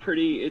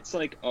pretty. It's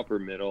like upper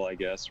middle, I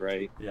guess.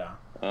 Right. Yeah.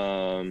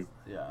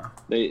 Yeah.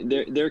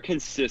 They're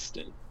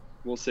consistent.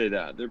 We'll say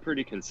that they're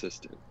pretty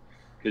consistent.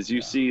 Because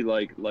you see,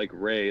 like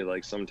Rey,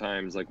 like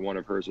sometimes like one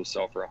of hers will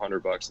sell for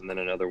 $100, and then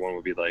another one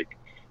will be like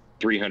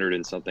 300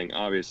 and something.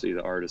 Obviously,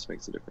 the artist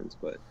makes a difference,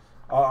 but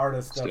our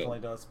artist definitely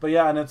does. But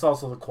yeah, and it's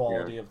also the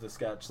quality of the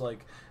sketch.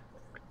 Like.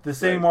 The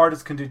same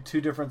artist can do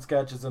 2 different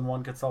sketches, and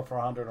one could sell for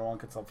 100 and one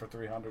could sell for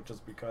 300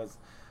 just because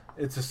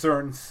it's a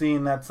certain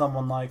scene that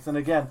someone likes. And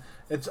again,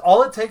 it's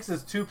all it takes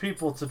is 2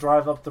 people to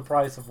drive up the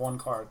price of one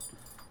card.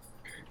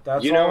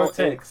 That's all it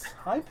takes.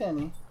 Hi,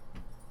 Penny.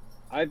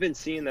 I've been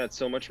seeing that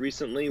so much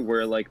recently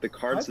where like the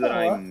cards that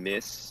I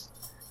miss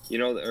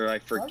or I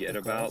forget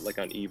about, like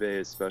on eBay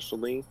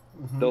especially,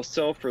 they'll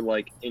sell for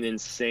like an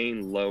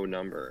insane low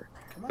number.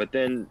 But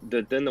then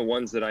the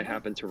ones that I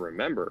happen to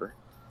remember,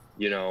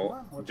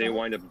 they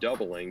wind up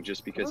doubling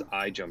just because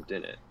I jumped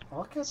in it.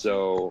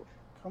 So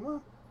come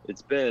on.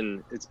 It's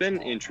been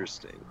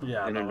interesting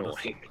and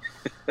annoying.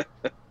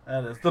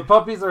 That is. The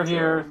puppies are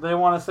here. They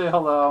want to say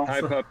hello.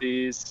 Hi,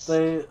 puppies.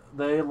 They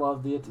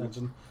love the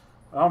attention.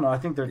 I don't know. I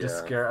think they're just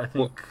scared. I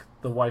think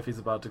the wifey's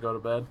about to go to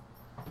bed.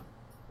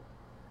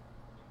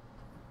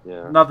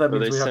 Yeah. Not that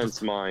means they we have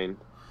sense mine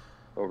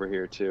over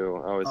here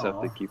too. I always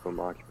have to keep them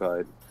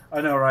occupied.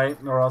 I know, right?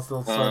 Or else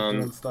they'll start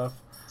doing stuff.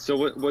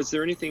 So, was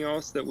there anything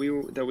else that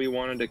we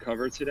wanted to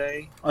cover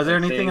today? Is there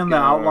anything in the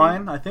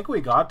outline? I think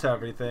we got to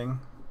everything.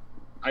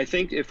 I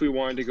think if we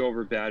wanted to go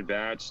over Bad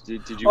Batch,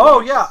 did you? Oh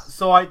yeah.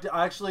 So I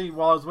actually,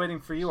 while I was waiting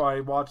for you, I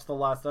watched the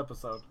last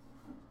episode.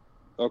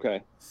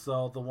 Okay.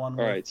 So the one.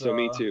 All right. So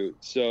me too.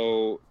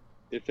 So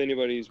if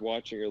anybody's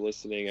watching or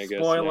listening, I guess.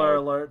 Spoiler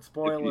alert!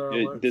 Spoiler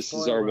alert! This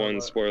is our one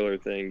spoiler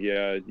thing.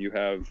 Yeah, you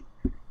have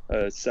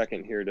a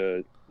second here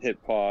to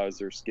hit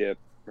pause or skip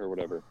or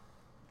whatever.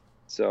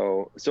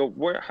 So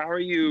how are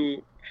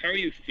you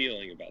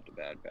feeling about the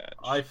Bad Batch?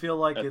 I feel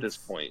like at this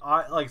point,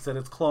 like I said,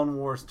 it's Clone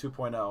Wars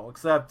 2.0,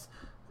 except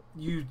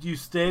you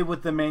stay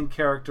with the main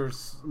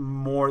characters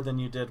more than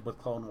you did with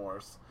Clone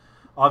Wars.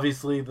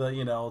 Obviously,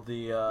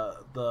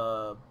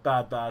 the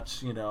Bad Batch,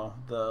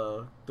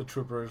 the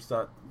troopers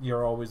that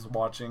you're always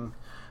watching,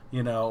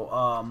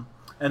 and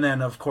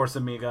then of course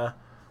Amiga.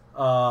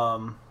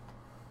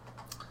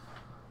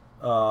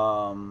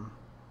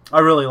 I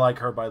really like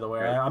her, by the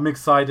way. Right. I'm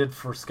excited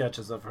for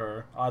sketches of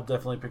her. I'll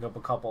definitely pick up a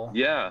couple.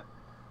 Yeah.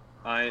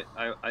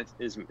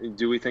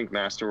 Do we think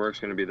Masterworks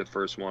going to be the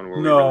first one where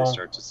we really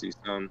start to see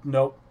some?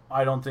 Nope,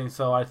 I don't think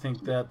so. I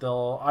think that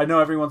I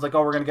know everyone's like,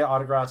 oh, we're going to get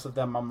autographs of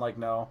them. I'm like,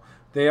 no.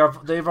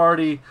 They've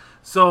already...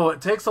 So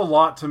it takes a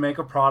lot to make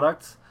a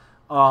product.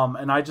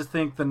 And I just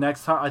think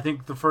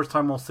the first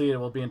time we'll see it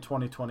will be in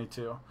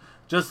 2022.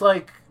 Just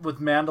like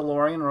with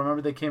Mandalorian,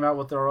 remember they came out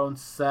with their own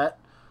set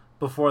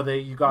before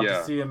you got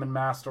to see him in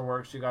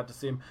Masterworks. You got to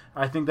see him.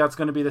 I think that's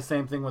going to be the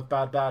same thing with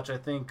Bad Batch.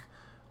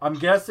 I'm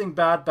guessing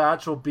Bad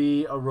Batch will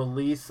be a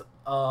release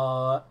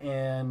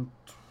in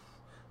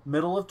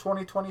middle of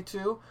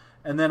 2022,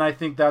 and then I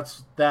think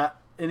that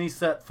any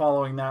set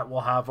following that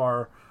will have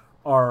our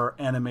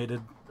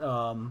animated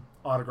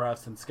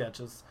autographs and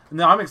sketches. And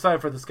now I'm excited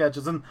for the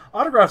sketches, and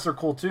autographs are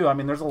cool too. I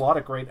mean, there's a lot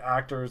of great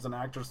actors and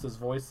actresses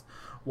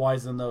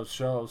voice-wise in those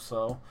shows,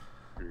 so.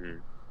 Mm-hmm.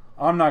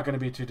 I'm not going to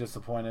be too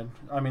disappointed.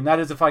 I mean, that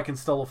is if I can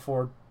still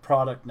afford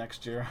product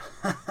next year.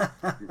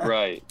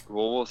 Right.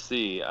 Well, we'll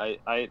see.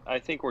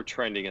 I think we're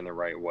trending in the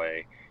right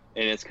way.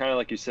 And it's kind of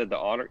like you said, the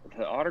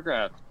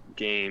autograph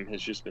game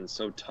has just been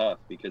so tough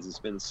because it's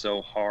been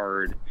so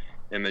hard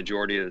in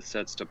majority of the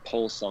sets to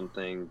pull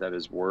something that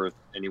is worth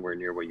anywhere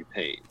near what you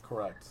paid.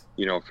 Correct.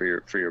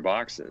 For your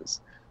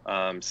boxes.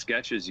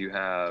 Sketches, you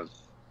have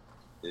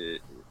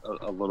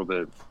a little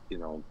bit,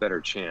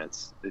 better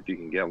chance if you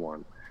can get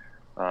one.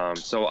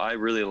 So I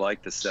really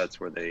like the sets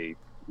where they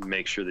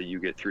make sure that you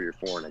get 3 or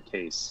 4 in a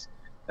case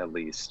at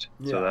least.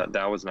 Yeah. So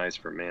that was nice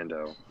for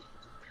Mando.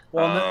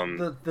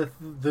 Well,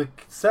 the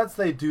sets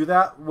they do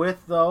that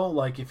with, though,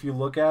 like if you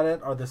look at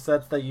it, are the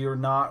sets that you're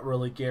not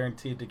really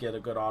guaranteed to get a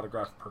good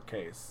autograph per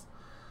case.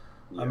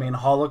 Yeah. I mean,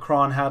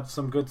 Holocron had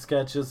some good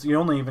sketches. You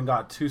only even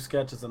got 2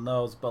 sketches in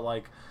those, but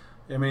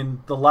the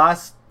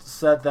last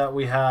set that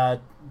we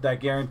had that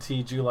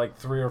guaranteed you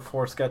 3 or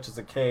 4 sketches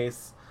a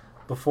case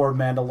before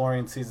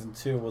Mandalorian Season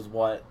 2 was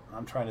what?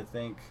 I'm trying to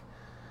think.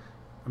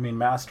 I mean,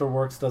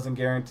 Masterworks doesn't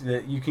guarantee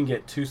that you can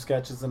get 2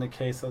 sketches in a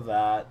case of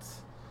that.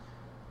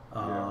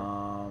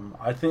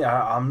 I think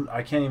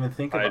I can't even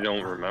think about it. I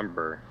don't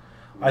remember.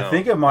 No, I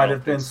think it might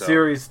have been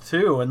Series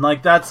 2, and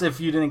that's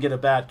if you didn't get a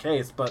bad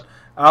case, but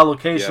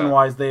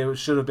allocation-wise, they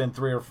should have been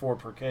 3 or 4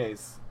 per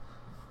case.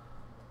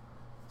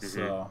 Mm-hmm.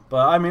 So,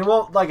 but I mean,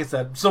 well, like I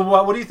said, so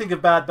what do you think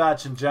of Bad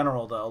Batch in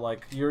general, though?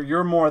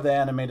 You're more the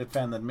animated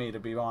fan than me, to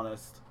be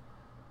honest.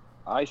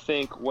 I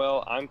think,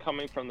 I'm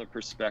coming from the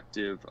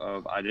perspective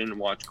of I didn't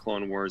watch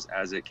Clone Wars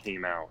as it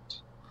came out.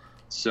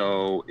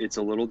 So it's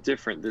a little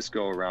different this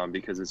go around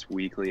because it's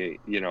weekly,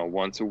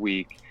 once a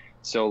week.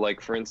 So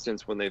for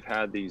instance, when they've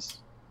had these,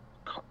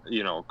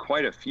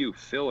 quite a few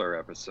filler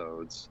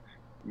episodes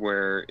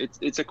where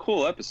it's a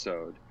cool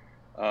episode,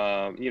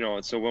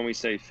 so when we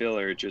say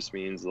filler, it just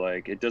means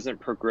it doesn't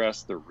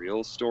progress the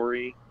real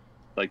story,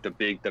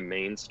 the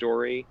main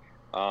story.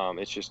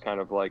 It's just kind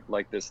of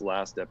like this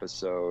last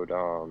episode.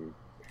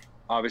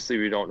 Obviously,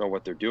 we don't know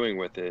what they're doing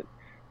with it,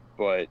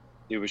 but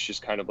it was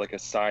just kind of like a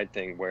side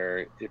thing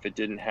where if it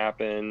didn't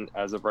happen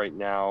as of right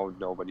now,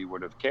 nobody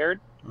would have cared.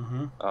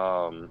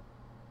 Mm-hmm.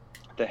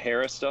 The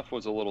Hera stuff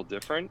was a little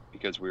different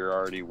because we were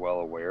already well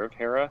aware of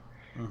Hera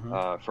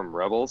from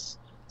Rebels.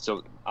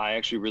 So I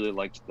actually really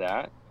liked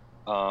that.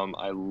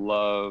 I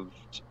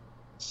loved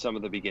some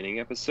of the beginning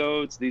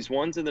episodes. These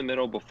ones in the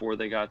middle before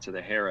they got to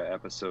the Hera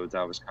episodes,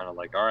 I was kind of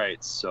like, all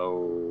right,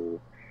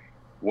 so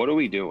what are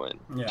we doing?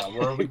 Yeah,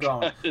 where are we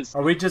going? 'Cause-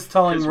 Are we just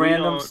telling 'cause we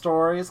random don't-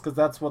 stories? Because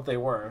that's what they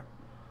were.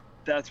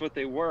 That's what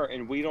they were,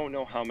 and we don't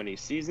know how many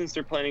seasons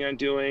they're planning on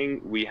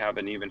doing. We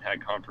haven't even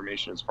had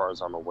confirmation, as far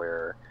as I'm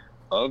aware,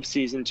 of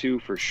season 2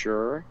 for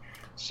sure.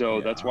 So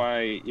Yeah. that's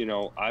why, you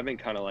know, I've been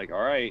kind of like,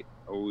 all right,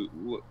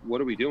 what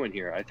are we doing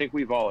here? I think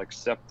we've all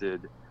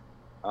accepted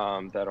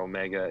that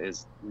Omega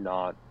is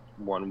not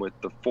one with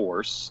the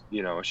Force.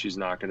 You know, she's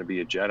not going to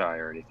be a Jedi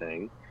or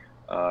anything.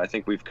 I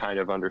think we've kind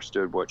of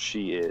understood what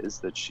she is,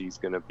 that she's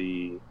going to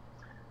be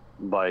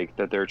like,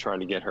 that they're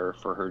trying to get her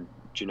for her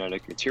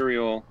genetic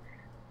material,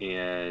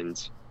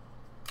 and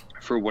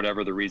for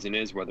whatever the reason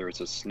is, whether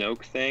it's a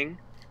Snoke thing,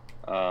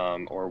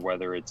 or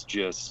whether it's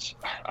just,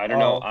 I don't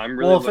know. I'm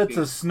really well, if it's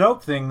a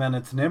Snoke thing, then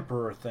it's an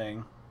Emperor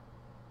thing.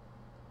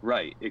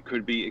 Right. It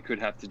could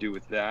have to do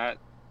with that,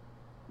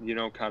 you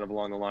know, kind of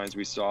along the lines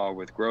we saw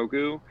with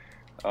Grogu.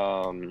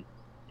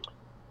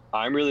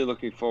 I'm really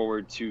looking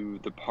forward to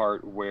the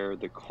part where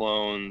the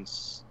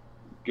clones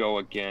go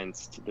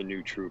against the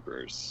new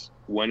troopers.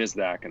 When is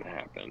that going to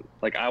happen?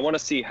 Like, I want to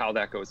see how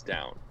that goes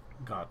down.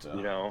 Gotcha.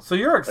 You know? So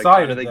you're Like, how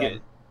excited do they then.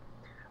 get...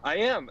 I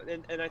am,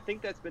 and I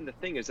think that's been the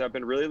thing, is I've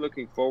been really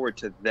looking forward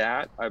to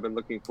that. I've been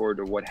looking forward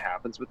to what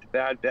happens with the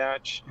Bad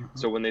Batch. Mhm.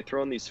 So when they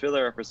throw in these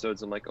filler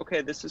episodes, I'm like,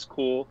 okay, this is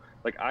cool.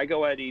 Like, I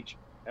go at each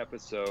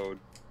episode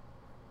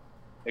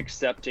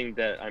accepting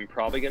that I'm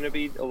probably going to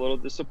be a little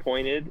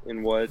disappointed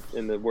in where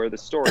the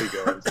story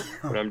goes,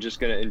 but I'm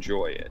just going to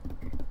enjoy it.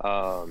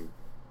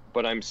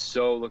 But I'm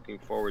so looking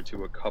forward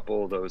to a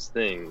couple of those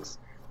things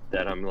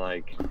that I'm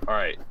like, all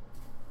right,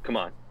 come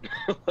on,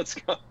 let's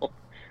go.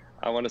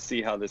 I want to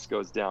see how this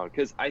goes down,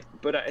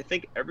 but I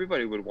think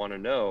everybody would want to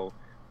know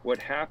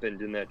what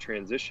happened in that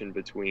transition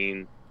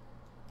between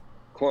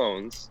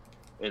clones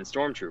and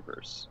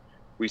stormtroopers.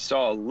 We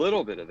saw a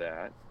little bit of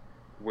that,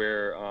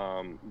 where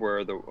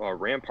the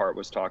Rampart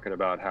was talking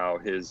about how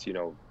his, you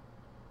know,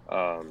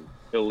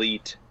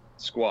 elite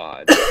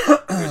squad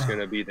was going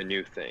to be the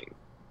new thing,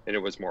 and it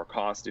was more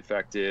cost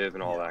effective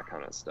and all that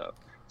kind of stuff.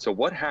 So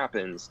what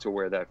happens to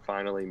where that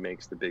finally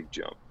makes the big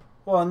jump?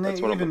 Well, and they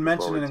That's what I'm even looking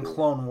mentioned it in forward to.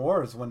 Clone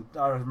Wars, when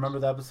I remember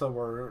the episode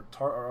where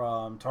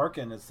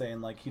Tarkin is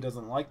saying, like, he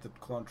doesn't like the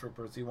clone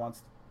troopers. He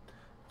wants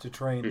to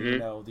train, you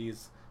know,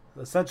 these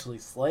essentially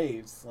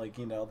slaves. Like,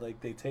 you know,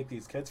 they take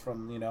these kids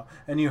from, you know,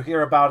 and you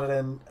hear about it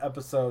in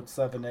episode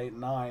 7, 8,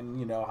 9,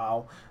 you know,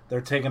 how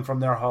they're taken from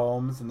their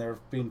homes and they're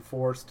being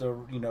forced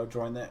to, you know,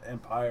 join the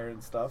Empire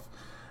and stuff.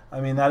 I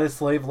mean, that is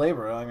slave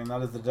labor. I mean,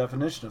 that is the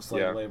definition of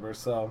slave labor.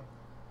 So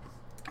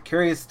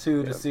curious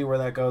to see where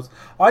that goes.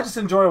 I just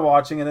enjoy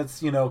watching it.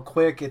 It's, you know,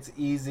 quick, it's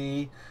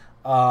easy,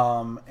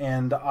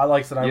 and I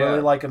like I said, I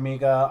really like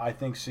Amiga. I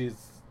think she's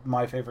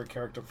my favorite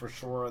character for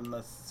sure in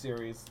this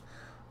series,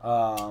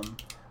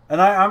 and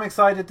I'm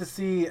excited to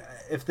see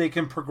if they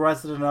can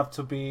progress it enough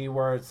to be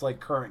where it's like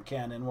current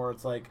canon, where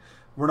it's like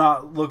we're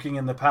not looking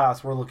in the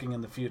past, we're looking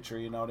in the future.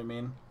 You know what I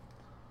mean?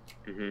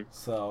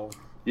 So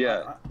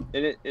yeah,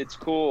 and it's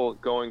cool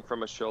going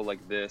from a show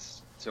like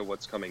this to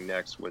what's coming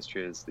next, which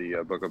is the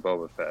Book of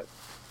Boba Fett.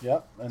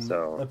 Yep, and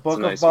so the Book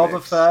of nice Boba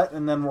mix. Fett,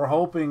 and then we're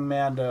hoping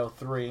Mando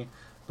 3,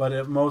 but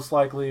it most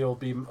likely will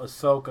be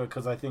Ahsoka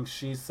because I think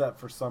she's set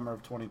for summer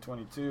of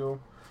 2022.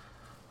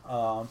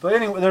 But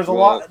anyway, there's a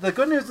lot. The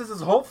good news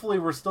is hopefully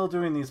we're still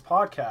doing these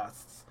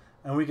podcasts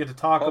and we get to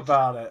talk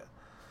about it.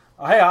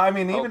 Hey, I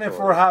mean, even if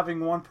we're having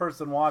one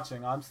person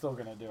watching, I'm still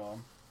gonna do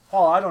them.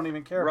 Hell, I don't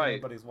even care if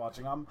anybody's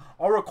watching.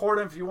 I'll record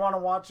them. If you want to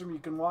watch them, you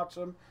can watch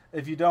them.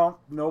 If you don't,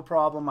 no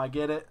problem. I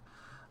get it.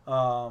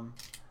 But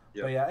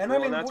yeah, and I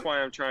mean, that's why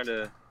I'm trying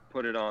to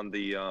put it on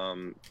the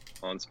on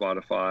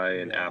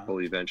Spotify and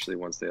Apple eventually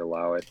once they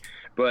allow it.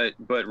 But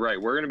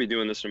right, we're gonna be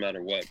doing this no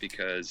matter what,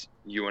 because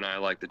you and I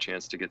like the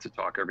chance to get to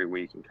talk every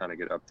week and kind of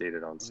get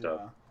updated on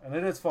stuff. Yeah, and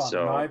it is fun.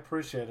 So, and I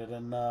appreciate it,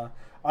 and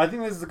I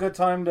think this is a good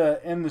time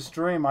to end the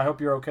stream. I hope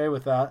you're okay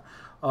with that.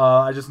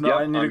 I just know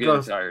I need to go.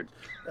 I'm tired.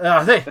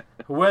 Hey,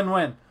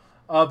 win-win.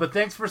 But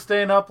thanks for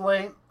staying up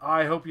late.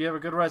 I hope you have a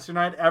good rest of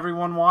your night.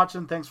 Everyone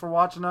watching, thanks for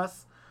watching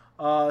us.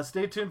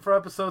 Stay tuned for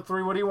episode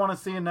 3. What do you want to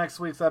see in next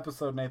week's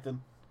episode,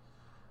 Nathan?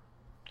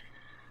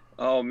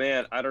 Oh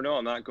man, I don't know.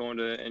 I'm not going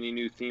to any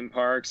new theme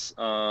parks.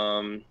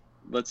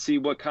 Let's see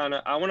what kind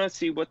of. I want to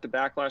see what the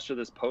backlash of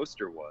this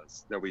poster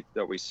was that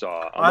we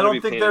saw. I don't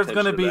think there's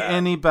going to be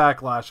any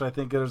backlash. I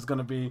think there's going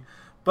to be,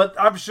 but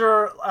I'm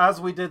sure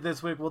as we did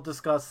this week, we'll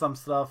discuss some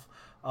stuff.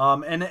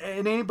 And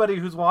anybody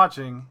who's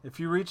watching, if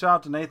you reach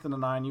out to Nathan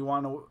and I and you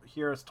want to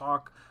hear us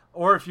talk,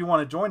 or if you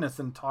want to join us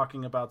in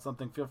talking about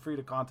something, feel free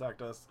to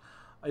contact us.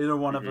 Either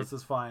one of us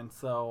is fine.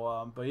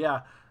 So, but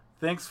yeah,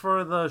 thanks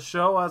for the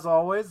show as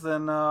always,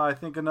 and I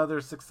think another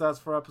success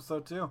for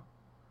episode 2.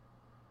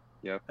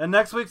 Yep. And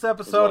next week's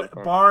episode,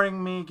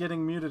 barring me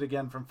getting muted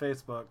again from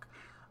Facebook,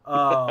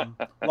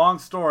 long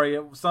story.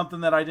 It was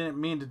something that I didn't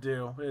mean to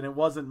do, and it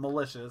wasn't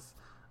malicious.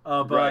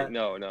 But right,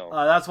 no.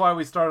 That's why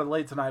we started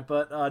late tonight.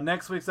 But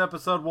next week's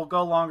episode will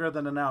go longer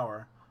than an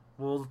hour.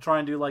 We'll try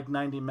and do like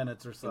 90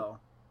 minutes or so.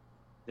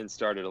 And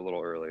started a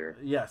little earlier.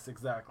 Yes,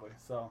 exactly.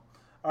 So,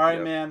 All right,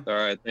 Yep. man. All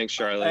right. Thanks,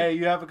 Charlie. Hey,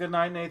 you have a good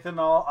night, Nathan.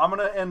 I'm going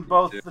to end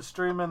both too. the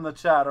stream and the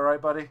chat. All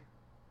right, buddy?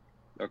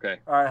 Okay.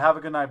 All right. Have a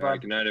good night, All right.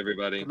 bud. Good night,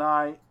 everybody. Good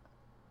night.